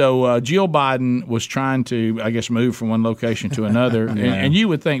anyway, so Jill Biden was trying to, I guess, move from one location to another, and you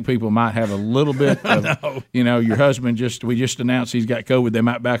would think people might have a little bit of, your husband we just announced he's got COVID. They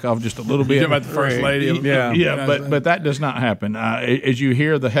might back off just a little bit. You're about the first lady. Yeah. But that does not happen. As you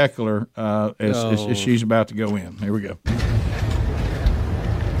hear the heckler as she's about to go in. Here we go. Your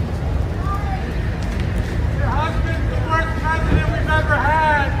husband's the worst president we've ever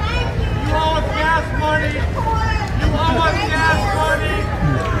had. You owe us gas money. You owe us gas money.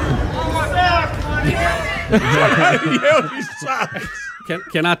 You owe us gas money.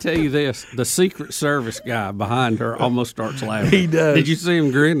 Can I tell you this? The Secret Service guy behind her almost starts laughing. He does. Did you see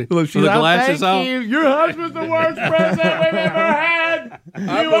him grinning? Look, with the glasses on? You. Your husband's the worst president we've ever had.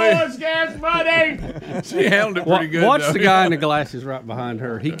 You owe us gas money. She handled it pretty good. Watch the guy in the glasses right behind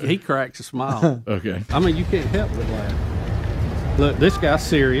her. He cracks a smile. Okay. I mean, you can't help but laugh. Look, this guy's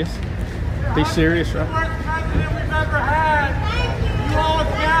serious. He's serious, right? The worst president we've ever had. You owe us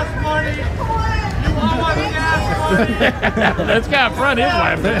gas money. You owe us gas money. This guy up front is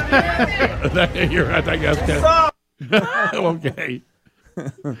laughing. You're right. That guy's okay.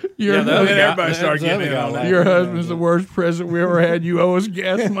 Everybody started getting in on that. Your husband's the worst president we ever had. You owe us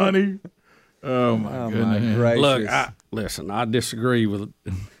gas money. Oh my goodness! Look, I disagree with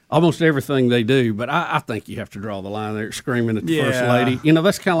almost everything they do, but I think you have to draw the line there, screaming at the first lady.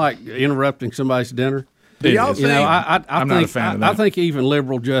 That's kind of like interrupting somebody's dinner. Do y'all think? I'm not a fan of that. I think even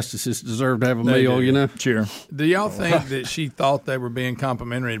liberal justices deserve to have a meal. Sure. Do y'all think that she thought they were being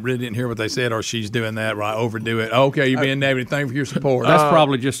complimentary and really didn't hear what they said, or she's doing that right? Overdo it. Okay, you're being negative. Thank you for your support. That's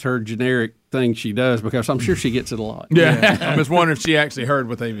probably just her generic thing she does, because I'm sure she gets it a lot. Yeah. I'm just wondering if she actually heard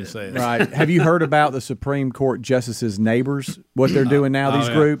what they even said. Right. Have you heard about the Supreme Court justices' neighbors, what they're doing now, these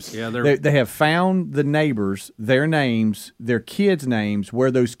groups? Yeah, they have found the neighbors, their names, their kids' names, where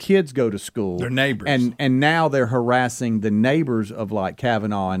those kids go to school. Their neighbors. And now they're harassing the neighbors of, like,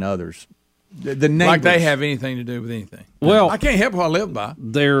 Kavanaugh and others. The neighbors. Like they have anything to do with anything. Well, I can't help who I live by.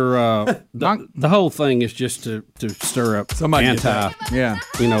 They're the whole thing is just to stir up somebody against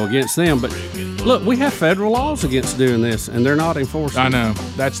them. But look, we have federal laws against doing this, and they're not enforced. I know,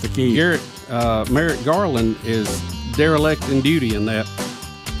 that's the key. Merrick Garland is derelict in duty in that.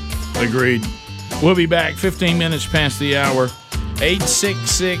 Agreed. We'll be back 15 minutes past the hour.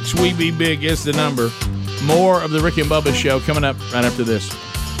 866 We Be Big is the number. More of the Rick and Bubba Show coming up right after this.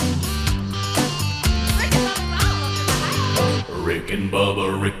 Rick and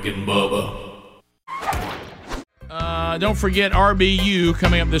Bubba, Rick and Bubba. Don't forget RBU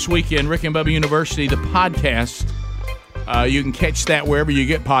coming up this weekend, Rick and Bubba University, the podcast. You can catch that wherever you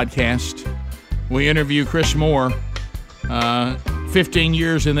get podcasts. We interview Chris Moore, 15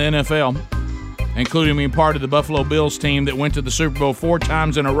 years in the NFL, including being part of the Buffalo Bills team that went to the Super Bowl 4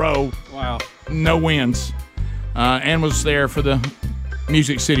 times in a row. Wow. No wins. And was there for the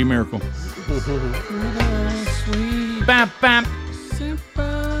Music City Miracle. Bam, bam.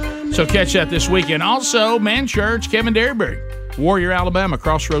 So catch that this weekend. Also, Man Church, Kevin Derryberry, Warrior, Alabama,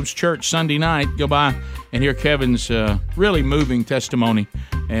 Crossroads Church, Sunday night. Go by and hear Kevin's really moving testimony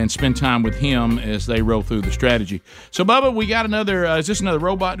and spend time with him as they roll through the strategy. So, Bubba, we got another, is this another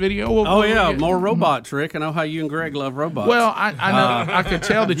robot video? More robots, Rick. I know how you and Greg love robots. Well, I know. I could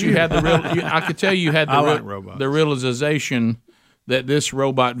tell that you had I could tell you had the realization that this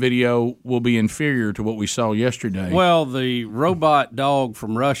robot video will be inferior to what we saw yesterday. Well, the robot dog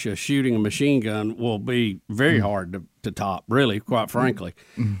from Russia shooting a machine gun will be very hard to top, really, quite frankly.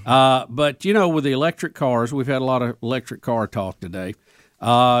 But, with the electric cars, we've had a lot of electric car talk today.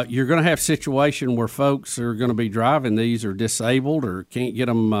 You're going to have a situation where folks are going to be driving these are disabled or can't get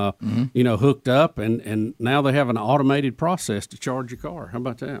them, hooked up, and now they have an automated process to charge your car. How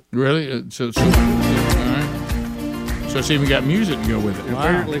about that? Really? All right. So it's even got music to go with it. Wow.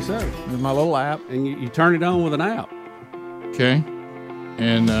 Apparently so. There's my little app. And you turn it on with an app. Okay.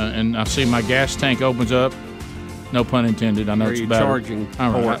 And I see my gas tank opens up. No pun intended. I know it's about charging.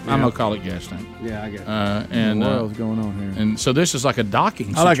 All right. I'm going to call it gas tank. Yeah, I get it. And what else going on here? And so this is like a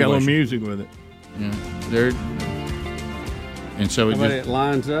docking situation. I like a little music with it. Yeah. And so it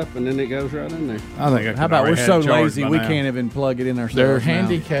lines up and then it goes right in there. I think. How about we're so lazy we can't even plug it in ourselves? They're now.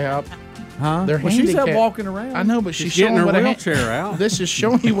 handicapped. Huh? They're well, she's handicapped. out walking around. I know, but she's getting showing her what wheelchair out. This is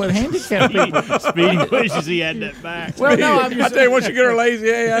showing you what handicapped people. Speedy wishes he had that back. Well, no, I'm I just. tell you, once you get her lazy,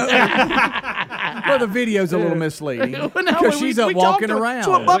 Well, the video's a little misleading because she's up walking around. That's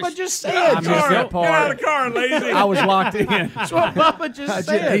what Bubba just said. I missed that part. Get out of the car, lazy. I was locked in. That's what Bubba just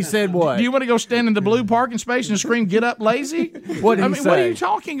said. He said what? Do you want to go stand in the blue parking space and scream, "Get up, lazy"? What did he What are say? you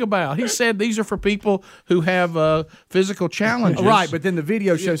talking about? He said these are for people who have physical challenges. Right, but then the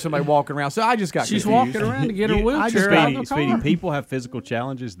video shows somebody walking around. So I just got She's confused. walking around to get her wheelchair out of the Speedy, car. people have physical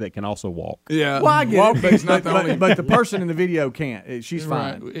challenges that can also walk. Yeah. Well, I get Walking's it, not the only. but the person in the video can't. She's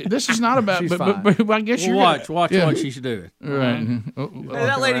fine. Right. This is not about. She's but I guess you're Watch gonna- what yeah. she's doing. Right.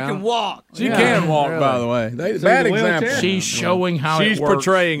 That lady can walk. She can walk, by the way. Bad the example. wheelchair. She's showing how She's it works.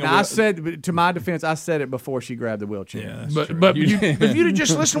 portraying. Now, I said, to my defense, I said it before she grabbed the wheelchair. Yeah, that's But true. but if you'd have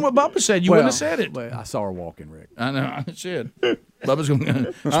just listened to what Bubba said, you wouldn't have said it. Well, I saw her walking, Rick. I know. I said. Bubba's going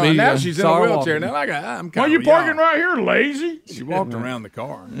to. now she's in a Sorry, wheelchair. walking. Now I'm Why are you parking right here, lazy? She walked around the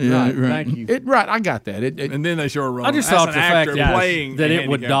car. Yeah, Right, thank you. Right, I got that. And then they show her running. I just That's thought an the fact actor that, playing that a it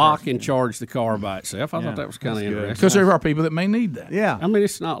would handicapped dock person. and charge the car by itself. I thought that was kind of interesting. because there are people that may need that. Yeah. I mean,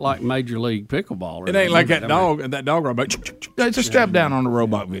 it's not like Major League Pickleball. Or It ain't like anything, that but I mean, dog. That dog robot. It's a step down on the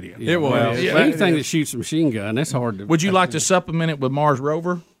robot video. It was. well, Yeah, anything that shoots a machine gun, that's hard to. Would you like to supplement it with Mars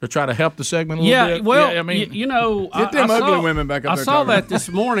Rover to try to help the segment a little Yeah, bit? well, I mean, you know, Get them I ugly saw, women back up I there saw talking. that this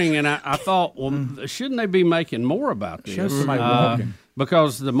morning, and I thought, well, shouldn't they be making more about this? Show somebody walking.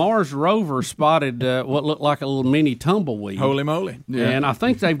 Because the Mars rover spotted what looked like a little mini tumbleweed. Holy moly! And I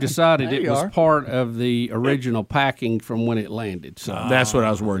think they've decided There it you was are. part of the original packing from when it landed. So that's what I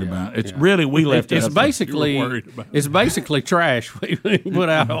was worried about. It's really we left it. it's up there. basically You were worried about it. it's basically trash we put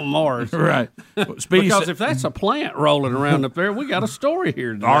out on Mars. Right. Speedy Because said, if that's a plant rolling around up there, we got a story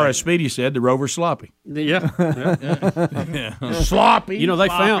here today. or as Speedy said, the rover's sloppy. Yeah. Sloppy. You know,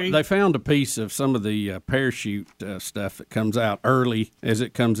 they found a piece of some of the parachute stuff that comes out early as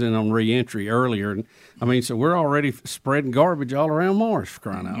it comes in on re-entry earlier. And I mean, so we're already spreading garbage all around Mars, for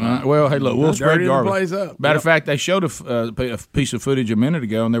crying out loud. Well, hey, look, we'll spread Dirty the garbage. place up. Matter of fact, they showed a piece of footage a minute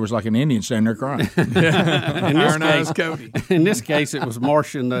ago, and there was like an Indian standing there crying. In this case, it was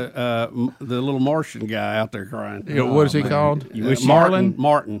Martian, the little Martian guy out there crying. You know, what is he called? Martin.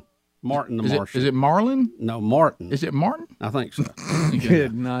 Marlin? Martin the Is Martian. it Marlin? No, Martin. Is it Martin? I think so.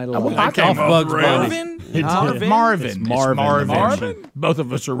 Good night. I came Off Bugs Bunny. Marvin? It's Marvin. It's Marvin. Marvin. Both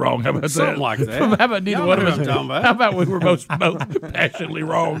of us are wrong. How about Something that? like that. How about neither Y'all one of know us? what I'm talking about. How about we were both passionately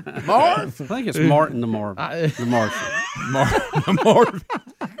wrong? Marv? I think it's Martin the Martian. Marv.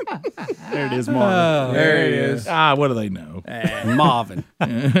 There it is, Marvin. There he is. What do they know? Marvin.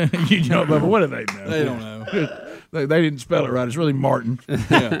 You know, but what do they know? They don't know. They didn't spell it right. It's really Martin.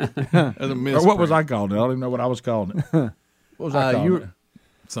 Yeah. Or what was I calling it? I don't even know what I was calling it. What was I calling it?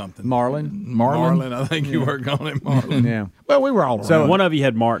 Something. Marlin? Marlin, I think you were calling it Marlin. Yeah. Well, we were all around. So one of you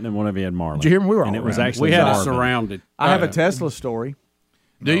had Martin and one of you had Marlin. Did you hear me? We were all and it was around. actually We had it Marvin. surrounded. I have a Tesla story.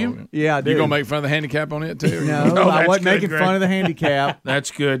 Do you? Yeah, I do. You gonna make fun of the handicap on it too? No, Oh, I that's wasn't good, making Greg. fun of the handicap. That's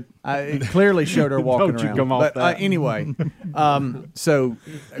good. It clearly showed her walking Don't you around. come off But that. anyway, so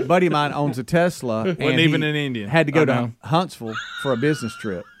a buddy of mine owns a Tesla. Wasn't and even he an Indian. Had to go I know. to Huntsville for a business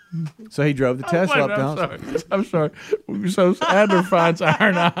trip. So he drove the Tesla up to Huntsville. I'm sorry. So Adler finds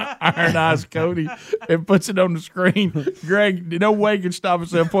Iron Eyes Cody and puts it on the screen. Greg, no way can stop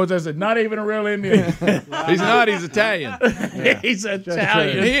himself. Points. I said, not even a real Indian. He's not. He's Italian. He's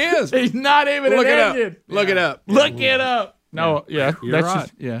Italian. He is. He's not even Look an it up. Indian. Look it up. Look it up. No, yeah, You're that's right.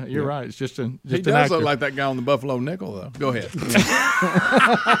 Just, yeah, you're right. It's just an He just does an actor. look like that guy on the Buffalo Nickel, though. Go ahead.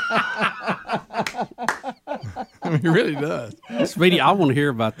 I mean, he really does. Speedy, I want to hear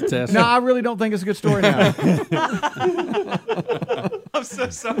about the Tesla. No, I really don't think it's a good story now. I'm so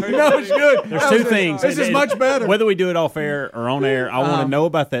sorry. No, it's good. There's two things. This is much better. Whether we do it off air or on air, I want to know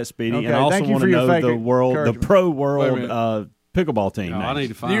about that, Speedy, okay, and I also thank you want for to your know fake the encouragement. pro Wait a world minute. pickleball team. No, I names. need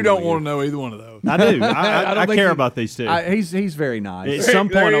to find You don't one. want to know either one of those. I do. I don't think care you- about these two. He's very nice. At some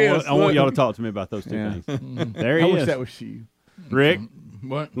There point, he I is. want Look. y'all to talk to me about those two Yeah. things. There I he wish is. that was you. Rick,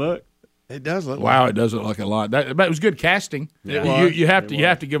 What? look. It does look. Wow, it does look like a lot. But it was good casting. Yeah. You have to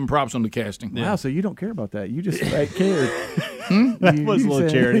give him props on the casting. Wow, so you don't care about that. You just cared. That was a little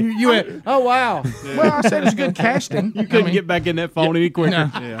said- charity. You went, oh, wow. Well, I said it's good casting. You couldn't get back in that phone any quicker.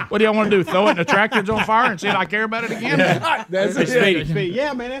 What do y'all want to do? Throw it in the tractors on fire and see if I care about it again? That's Speedy. it.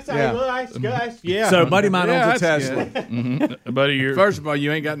 Yeah, man, that's how Yeah. you look. Nice. Yeah. So, a buddy of mine Yeah, owns a that's Tesla. Mm-hmm. Buddy, you're First of all,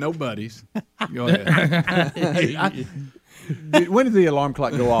 you ain't got no buddies. Go ahead. when did the alarm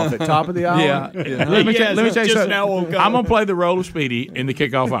clock go off? At top of the hour? Yeah. Let me tell you something. I'm going to play the role of Speedy in the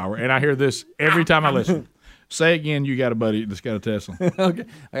kickoff hour, and I hear this every time I listen. Say again, you got a buddy that's got a Tesla. Okay.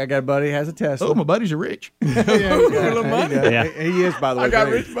 I got a buddy that has a Tesla. Oh, my buddies are rich. He is, by the way. I got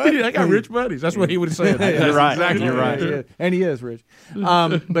rich buddies. I got rich buddies. That's what he would have said. You're right. Exactly You're right. And he is rich.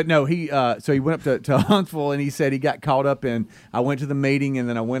 But no, so he went up to Huntsville, and he said he got caught up in, I went to the meeting, and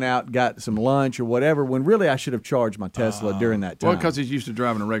then I went out and got some lunch or whatever, when really I should have charged my Tesla during that time. Well, because he's used to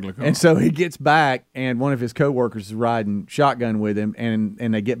driving a regular car. And so he gets back, and one of his coworkers is riding shotgun with him, and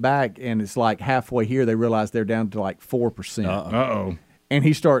they get back, and it's like halfway here, they realize they're down to like 4%. Uh-oh. And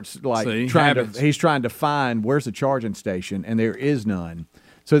he starts trying to find where's the charging station, and there is none.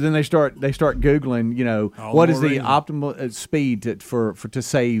 So then they start Googling, what is the optimal speed to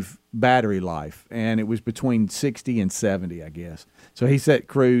save battery life, and it was between 60 and 70, I guess. So he set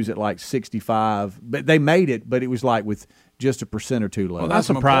cruise at like 65, but they made it, but it was like with just 1% or 2 left. Well, I'm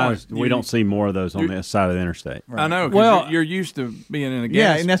surprised we don't see more of those on the side of the interstate. Right. I know. Well, you're used to being in a gas.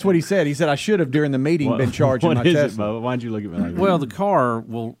 Yeah, and that's what he said. He said I should have during the meeting been charging my Tesla. Why'd you look at me like that? Well, the car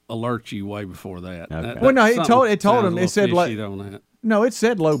will alert you way before that. Okay. Well, no, it told him. It said no, it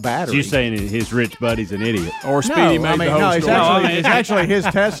said low battery. So you're saying his rich buddy's an idiot, or Speedy made the whole story? It's actually his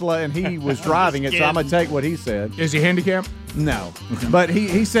Tesla, and he was driving it. So I'm gonna take what he said. Is he handicapped? No, but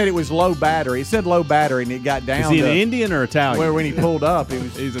he said it was low battery. It said low battery, and it got down. Is he an Indian or Italian? Where when he pulled up,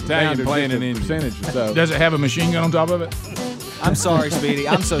 he's Italian playing an Indian percentage. So does it have a machine gun on top of it? I'm sorry, Speedy.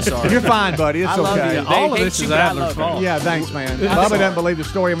 I'm so sorry. You're fine, buddy. It's okay. All of this is Adler's fault. Yeah, thanks, man. Bubba doesn't believe the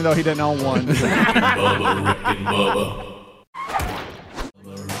story, even though he didn't own one. Bubba,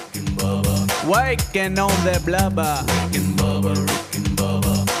 Rick and Bubba. Waking on the blubber. Rick and Bubba, Rick and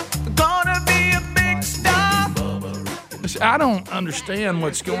Bubba. Gonna be a big star. I don't understand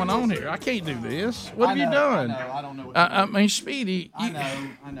what's going on here. I can't do this. What have you done? I don't know. I mean, Speedy. I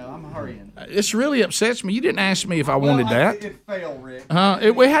know. I'm hurrying. This really upsets me. You didn't ask me if I wanted that. It fell, Rick.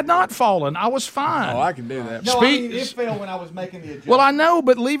 We had not fallen. I was fine. Oh, I can do that. No, it fell when I was making the adjustment. Well, I know,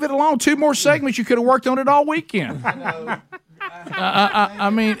 but leave it alone. 2 more segments. You could have worked on it all weekend. I know. I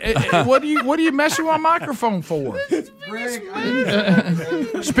mean, what are you messing with my microphone for?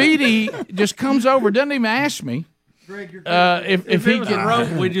 Speedy just comes over, doesn't even ask me. If he can, rope,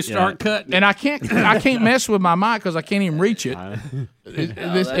 we just start cutting. And I can't mess with my mic because I can't even reach it. And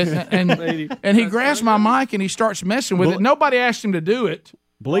he grabs my mic and he starts messing with it. Nobody asked him to do it.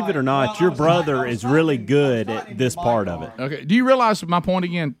 Believe it or not, your brother is really good at this part of it. Okay. Do you realize my point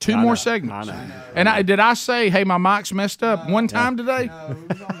again? 2 more segments. I know. And did I say, hey, my mic's messed up one time today?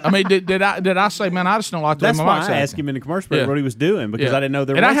 I mean, did I say, man, I just don't like the way That's my why mic's I asked him in the commercial break what he was doing because I didn't know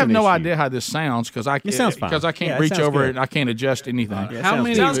there was an issue. And I have no idea how this sounds because I can't reach over it and I can't adjust anything.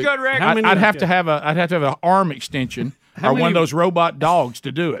 Sounds good, Rick. I'd have to have an arm extension. Or one of those robot dogs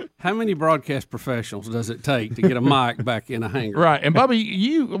to do it. How many broadcast professionals does it take to get a mic back in a hangar? Right, and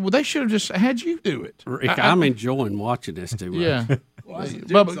Bubba, they should have just had you do it. Rick, I'm enjoying watching this too much. Yeah,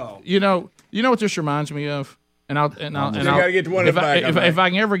 Bubba, you know what this reminds me of, and I'll gotta get to one if I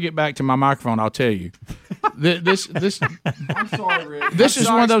can ever get back to my microphone, I'll tell you. This I'm sorry, Rick. This is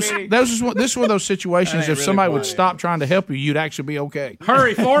one of those situations. If somebody would stop trying to help you, you'd actually be okay.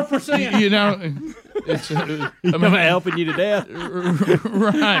 Hurry, 4%. You know, it's I'm helping you to death.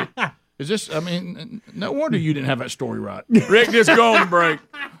 Right. Is this? I mean, no wonder you didn't have that story right. Rick, just go on break.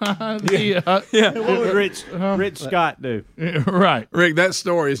 What would Rich Scott do? Right. Rick, that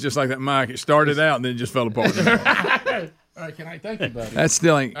story is just like that mic. It started out and then it just fell apart. All right, can I thank you, buddy? That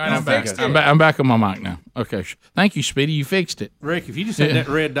still ain't. All right, I'm back on my mic now. Okay, thank you, Speedy. You fixed it. Rick, if you just had that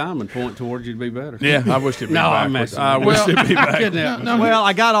red diamond point towards you, it'd be better. Yeah, I wish it'd be backwards. I wish it'd be backwards. Well,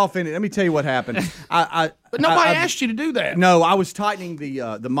 I got off in it. Let me tell you what happened. But nobody asked you to do that. No, I was tightening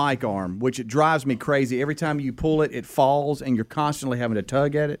the mic arm, which it drives me crazy. Every time you pull it, it falls, and you're constantly having to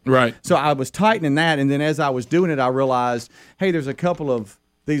tug at it. Right. So I was tightening that, and then as I was doing it, I realized, hey, there's a couple of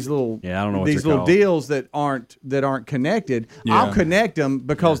these little deals that aren't connected. Yeah. I'll connect them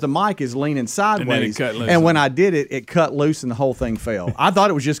because the mic is leaning sideways. And when I did it, it cut loose and the whole thing fell. I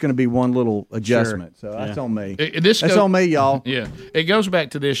thought it was just going to be one little adjustment. So that's on me. That's on me, y'all. Yeah, it goes back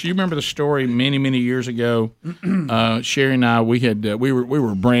to this. You remember the story many years ago? Sherry and I, we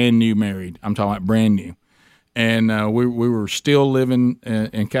were brand new married. I'm talking about brand new, and we were still living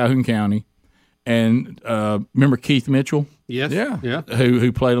in Calhoun County. And remember Keith Mitchell? Yes. Yeah.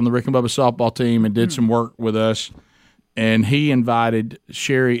 Who played on the Rick and Bubba softball team and did some work with us. And he invited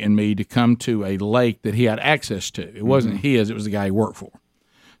Sherry and me to come to a lake that he had access to. It wasn't his; it was the guy he worked for.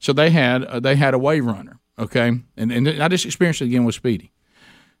 So they had a wave runner. Okay, and I just experienced it again with Speedy.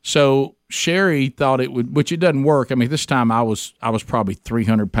 So Sherry thought it would, which it doesn't work. I mean, this time I was probably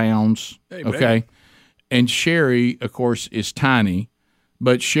 300 pounds. Hey, okay. And Sherry, of course, is tiny,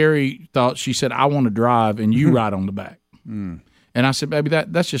 but Sherry thought, she said, I want to drive and you ride on the back. And I said, baby,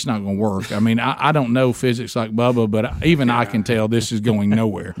 that's just not going to work. I mean, I don't know physics like Bubba, but even I can tell this is going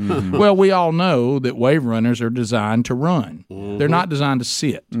nowhere. Well, we all know that wave runners are designed to run. They're not designed to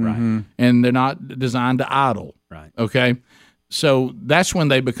sit. Right. And they're not designed to idle. Right. Okay? So that's when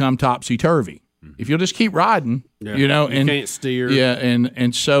they become topsy-turvy. If you'll just keep riding, you know, you and can't steer. Yeah,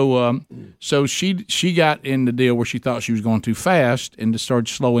 and so she got in the deal where she thought she was going too fast and just started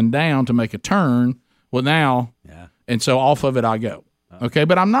slowing down to make a turn. Well, now, and so off of it I go. Okay,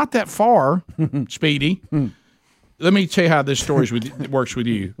 but I'm not that far, Speedy. Let me tell you how this story works with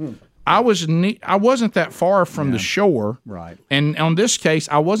you. I wasn't that far from the shore, right? And on this case,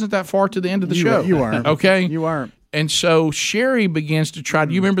 I wasn't that far to the end of the show. You weren't. Okay, you weren't. And so Sherry begins to try.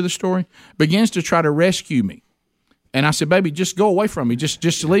 Do you remember the story? Begins to try to rescue me. And I said, baby, just go away from me.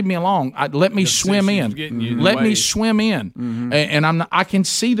 Just leave me alone. Let me swim in. Let me swim in. And I can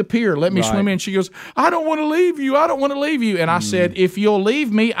see the pier. Let me swim in. She goes, I don't want to leave you. I don't want to leave you. And I said, if you'll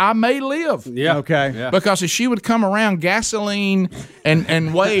leave me, I may live. Yeah. Okay. Yeah. Because if she would come around, gasoline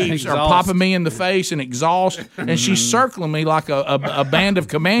and waves are popping me in the face and exhaust, and she's circling me like a band of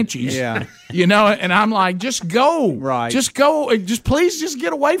Comanches. Yeah. You know, and I'm like, just go. Right. Just go. Just please just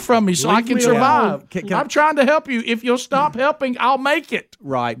get away from me so I can survive. I'm trying to help you. If you'll stop helping, I'll make it.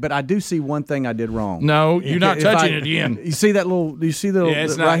 Right. But I do see one thing I did wrong. No, you're not touching it again. You see that little, do you see the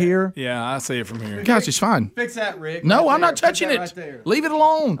it's right here? Yeah, I see it from here. Guys, it's fine. Fix that, Rick. No, Right I'm not there. touching Fix it. that right there. Leave it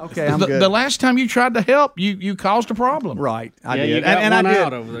alone. Okay, I'm the, good. The last time you tried to help, you caused a problem. Right. I Yeah, did. you got and one I did.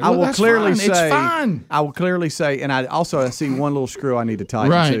 out over there. I will Well, that's clearly fine. say. It's fine. I will clearly say, and I see one little screw I need to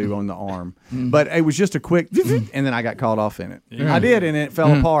tighten Right. too on the arm. But it was just a quick, and then I got caught off in it. I did, and it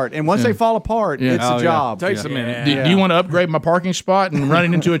fell apart. And once they fall apart, it's a job. Takes a minute. Do you want to upgrade my parking spot and run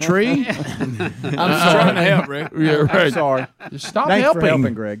it into a tree? I'm trying to help, Rick. Yeah, right. I'm sorry. Stop Thanks helping. for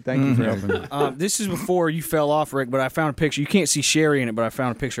helping, Greg. Thank you for helping. This is before you fell off, Rick, but I found a picture. You can't see Sherry in it, but I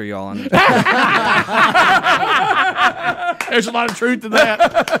found a picture of y'all on it. There's a lot of truth to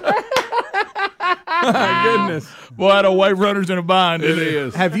that. My goodness. Boy, the wave runner's in a bind. It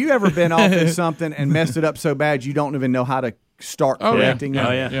is. Have you ever been off in something and messed it up so bad you don't even know how to start correcting it?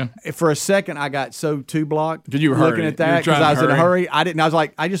 Oh, yeah. For a second, I got so two-blocked. Did you looking hurry? at that You were because I trying was to in a hurry? hurry? I didn't. I was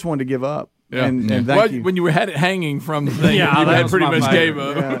like, I just wanted to give up. Yeah. And thank Well, you. when you had it hanging from the thing, Yeah, you that had was pretty my much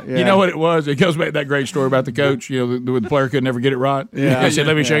favorite. gave up. Yeah. You know what it was? It goes back to that great story about the coach. You know, the player could never get it right. Yeah. He said,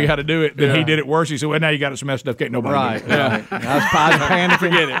 "Let me show you how to do it." Then Yeah. he did it worse. He said, "Well, now you got it so messed up, can't nobody Right. do it." Right. I was panicking.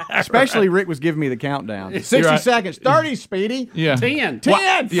 Forget it. Especially Rick was giving me the countdown. 60 right. seconds. 30, Speedy. Yeah. 10.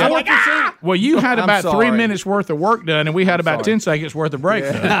 10. Yeah. I'm like, Well, you had I'm about 3 sorry. minutes worth of work done, and we had about 10 seconds worth of break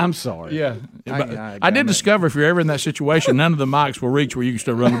done. I'm sorry. Yeah. I I did discover if you're ever in that situation, none of the mics will reach where you can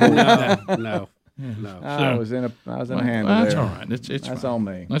still run the board. No. I was in a handle That's there. all right. It's That's fine. on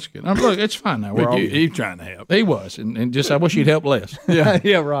me. That's good. Look, it's fine now. We're all He's trying to help. He was, and just I wish he'd help less. Yeah,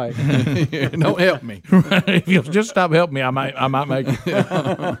 yeah, right. Don't help me. If you'll just stop helping me, I might make it.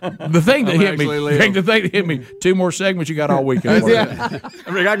 The thing that hit me, Greg, the thing that hit me, 2 more segments you got all weekend.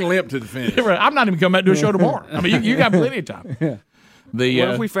 Rick, I can limp to the finish. I'm not even coming back to do a show tomorrow. I mean, you got plenty of time. Yeah. What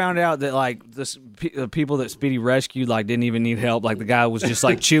if we found out that like the people that Speedy rescued like didn't even need help? Like the guy was just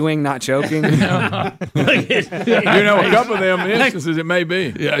like chewing, not choking. You know, a couple of them instances it may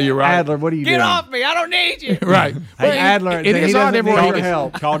be. Yeah, you're right. Adler, what are you doing? Get off me! I don't need you. Right. Hey, Adler, it he is doesn't odd everywhere need he your gets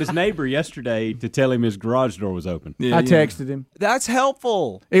help. Called his neighbor yesterday to tell him his garage door was open. Yeah, I texted him. That's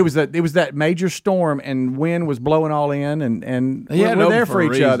helpful. It was that major storm and wind was blowing all in and He had it we're open there for for a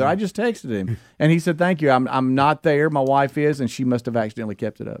each reason. other. I just texted him and he said thank you. I'm not there. My wife is, and she must have accidentally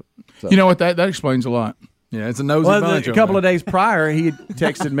kept it up. So. You know what? That explains a lot. Yeah, it's a nosy Well, bunch. a couple of days prior, he had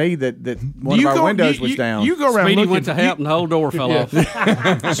texted me that one of our windows was down. You go around Speedy looking. went to help and the whole door fell off.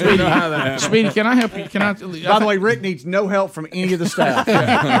 Speedy, can I help you? Can I? By the way, Rick needs no help from any of the staff. Can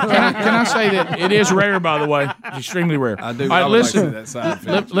I say that it is rare, by the way, it's extremely rare. I do. All right, I would listen. like to see that side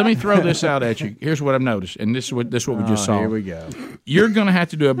finish. Let me throw this out at you. Here's what I've noticed, and this is what we just saw. Here we go. You're going to have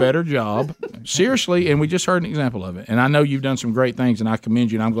to do a better job, seriously. And we just heard an example of it. And I know you've done some great things, and I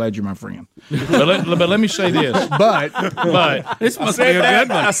commend you. And I'm glad you're my friend. But let me say say this. But this must be a good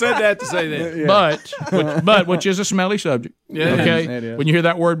one. I said that to say that. Yeah. But which is a smelly subject. Yeah, okay. it is. When you hear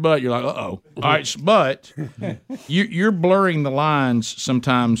that word "but," you're like, "Uh-oh." All right, but you're blurring the lines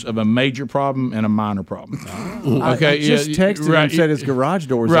sometimes of a major problem and a minor problem. Okay. I just texted him and said his garage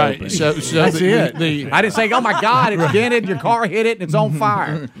door's open. So that's it. I didn't say, "Oh my God, it's dented. Your car hit it and it's on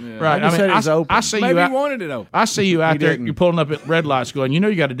fire." Right. I just said it was open. I see Maybe you he out. wanted it open. I see you out He there. didn't. You're pulling up at red lights, going, "You know,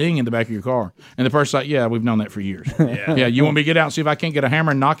 you got a ding in the back of your car," and the person's like, "Yeah, we've known that for years." Yeah. You want me to get out and see if I can't get a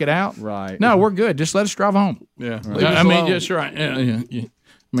hammer and knock it out? Right. No, we're good. Just let us drive home. Yeah. I mean, just right. Yeah.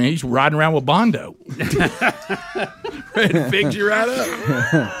 I mean, he's riding around with Bondo. Ready to fix you right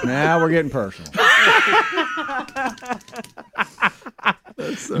up. Now we're getting personal.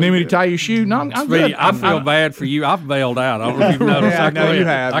 Need me to tie your shoe? No, I'm good. I feel bad for you. I've bailed out. I don't know if you've noticed. Yeah, I no, quit. you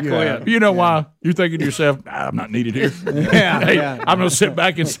have. I You quit. have. You know why? You're thinking to yourself, I'm not needed here. Yeah, yeah. I'm going to sit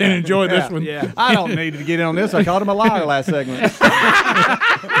back and enjoy this one. Yeah. I don't need to get in on this. I called him a liar last segment.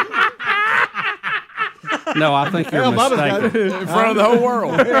 No, I think you're mistaken. In front of the whole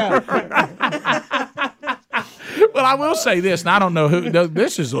world. Well, I will say this, and I don't know who.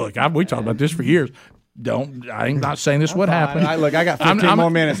 This is, look, we talked about this for years. I ain't not saying this would happen. Look, I got 15 more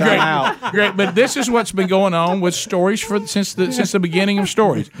minutes. Great, I'm out. Great, but this is what's been going on with stories since the beginning of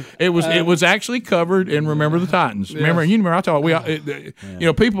stories. It was actually covered in Remember the Titans. Remember, you remember I told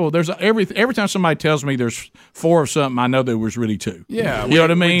people. There's every time somebody tells me there's 4 of something, I know there was really 2. Yeah, you know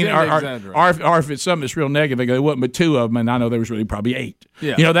what I mean. Or Or if it's something that's real negative, they go, "There wasn't but 2 of them," and I know there was really probably 8.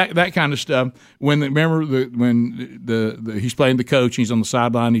 Yeah. You know that kind of stuff. When he's playing the coach, and he's on the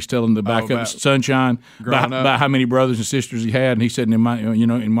sideline, he's telling the backup Sunshine about how many brothers and sisters he had, and he said,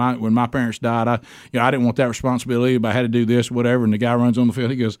 when my parents died, I didn't want that responsibility, but I had to do this, whatever. And the guy runs on the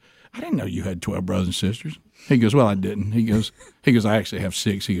field. He goes, "I didn't know you had 12 brothers and sisters." He goes, "Well, I didn't." He goes, "I actually have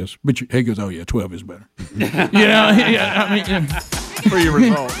 6." He goes, he goes, "Oh yeah, 12 is better." For your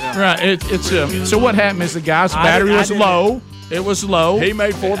result. Yeah. Right. So what happened is the guy's battery was low. It was low. He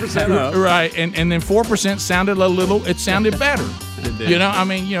made 4% up. Right, and then 4% sounded a little. It sounded better. It did.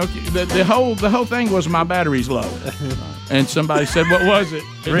 The whole thing was my battery's low, and somebody said, "What was it?"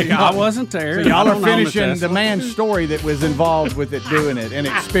 Rick, I wasn't there. So y'all are finishing the man's story that was involved with it, doing it, and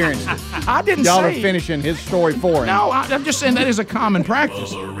experienced it. I didn't. Y'all say are finishing his story for him. No, I'm just saying that is a common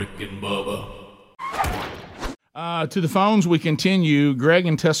practice. Bubba, Rick and Bubba. To the phones we continue. Greg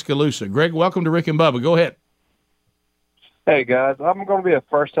in Tuscaloosa. Greg, welcome to Rick and Bubba. Go ahead. Hey, guys. I'm going to be a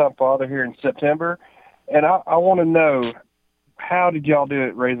first-time father here in September, and I want to know, how did y'all do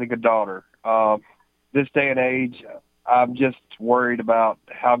it raising a daughter? This day and age, I'm just worried about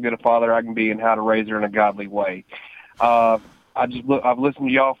how good a father I can be and how to raise her in a godly way. I've listened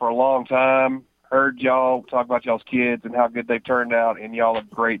to y'all for a long time, heard y'all talk about y'all's kids and how good they've turned out, and y'all are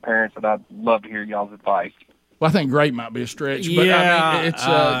great parents, and I'd love to hear y'all's advice. Well, I think great might be a stretch, but I mean, it's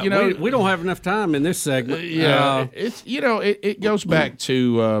we don't have enough time in this segment. It goes back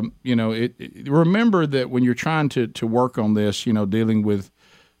to remember that when you're trying to work on this, dealing with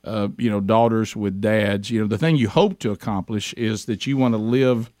daughters with dads, the thing you hope to accomplish is that you want to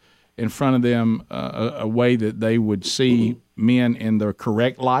live in front of them a way that they would see men in the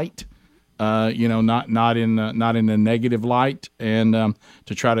correct light. Not in a negative light, and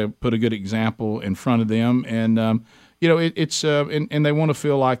to try to put a good example in front of them, and and they want to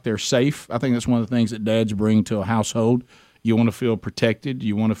feel like they're safe. I think that's one of the things that dads bring to a household. You want to feel protected.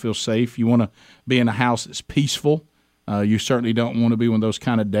 You want to feel safe. You want to be in a house that's peaceful. You certainly don't want to be one of those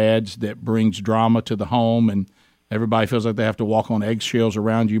kind of dads that brings drama to the home and everybody feels like they have to walk on eggshells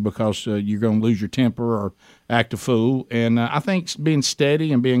around you because you're going to lose your temper or act a fool. And I think being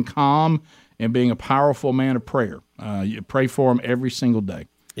steady and being calm and being a powerful man of prayer, you pray for them every single day.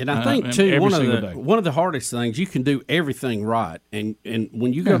 And I think, too, one of the hardest things, you can do everything right. And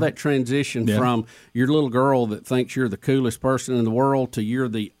when you go that transition from your little girl that thinks you're the coolest person in the world to you're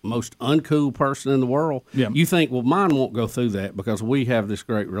the most uncool person in the world, you think, well, mine won't go through that because we have this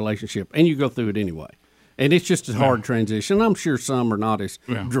great relationship. And you go through it anyway. And it's just a hard transition. I'm sure some are not as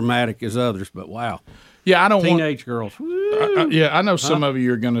dramatic as others, but wow. Yeah, I don't Teenage girls. I know some of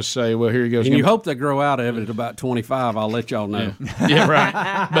you are going to say, well, here he goes. And you hope they grow out of it at about 25. I'll let y'all know. Yeah,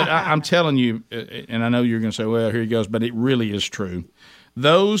 right. But I'm telling you, and I know you're going to say, well, here he goes, but it really is true.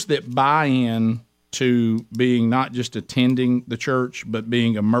 Those that buy in to being not just attending the church, but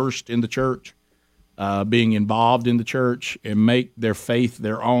being immersed in the church, being involved in the church, and make their faith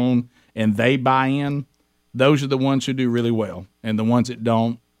their own, and they buy in, those are the ones who do really well. And the ones that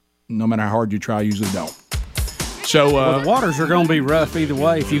don't, no matter how hard you try, usually don't. So the waters are going to be rough either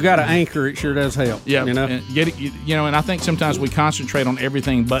way. If you got an anchor, it sure does help. Yeah, and I think sometimes we concentrate on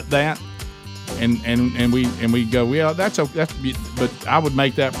everything but that, and we go, yeah, that's. But I would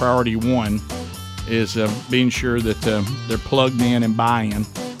make that priority one, is being sure that they're plugged in and buy-in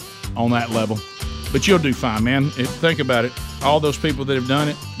on that level. But you'll do fine, man. Think about it. All those people that have done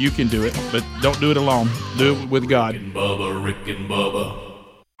it, you can do it. But don't do it alone. Do it with God. Rick and Bubba, Rick and Bubba.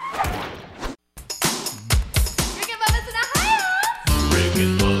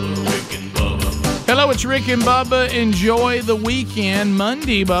 Hello, it's Rick and Bubba. Enjoy the weekend.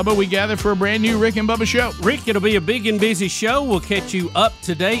 Monday, Bubba, we gather for a brand new Rick and Bubba show. Rick, it'll be a big and busy show. We'll catch you up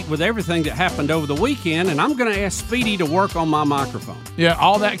to date with everything that happened over the weekend, and I'm going to ask Speedy to work on my microphone. Yeah,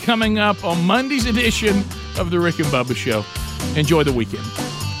 all that coming up on Monday's edition of the Rick and Bubba show. Enjoy the weekend.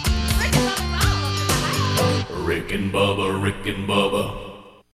 Rick and Bubba, Rick and Bubba.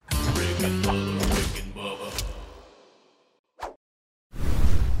 Rick and Bubba.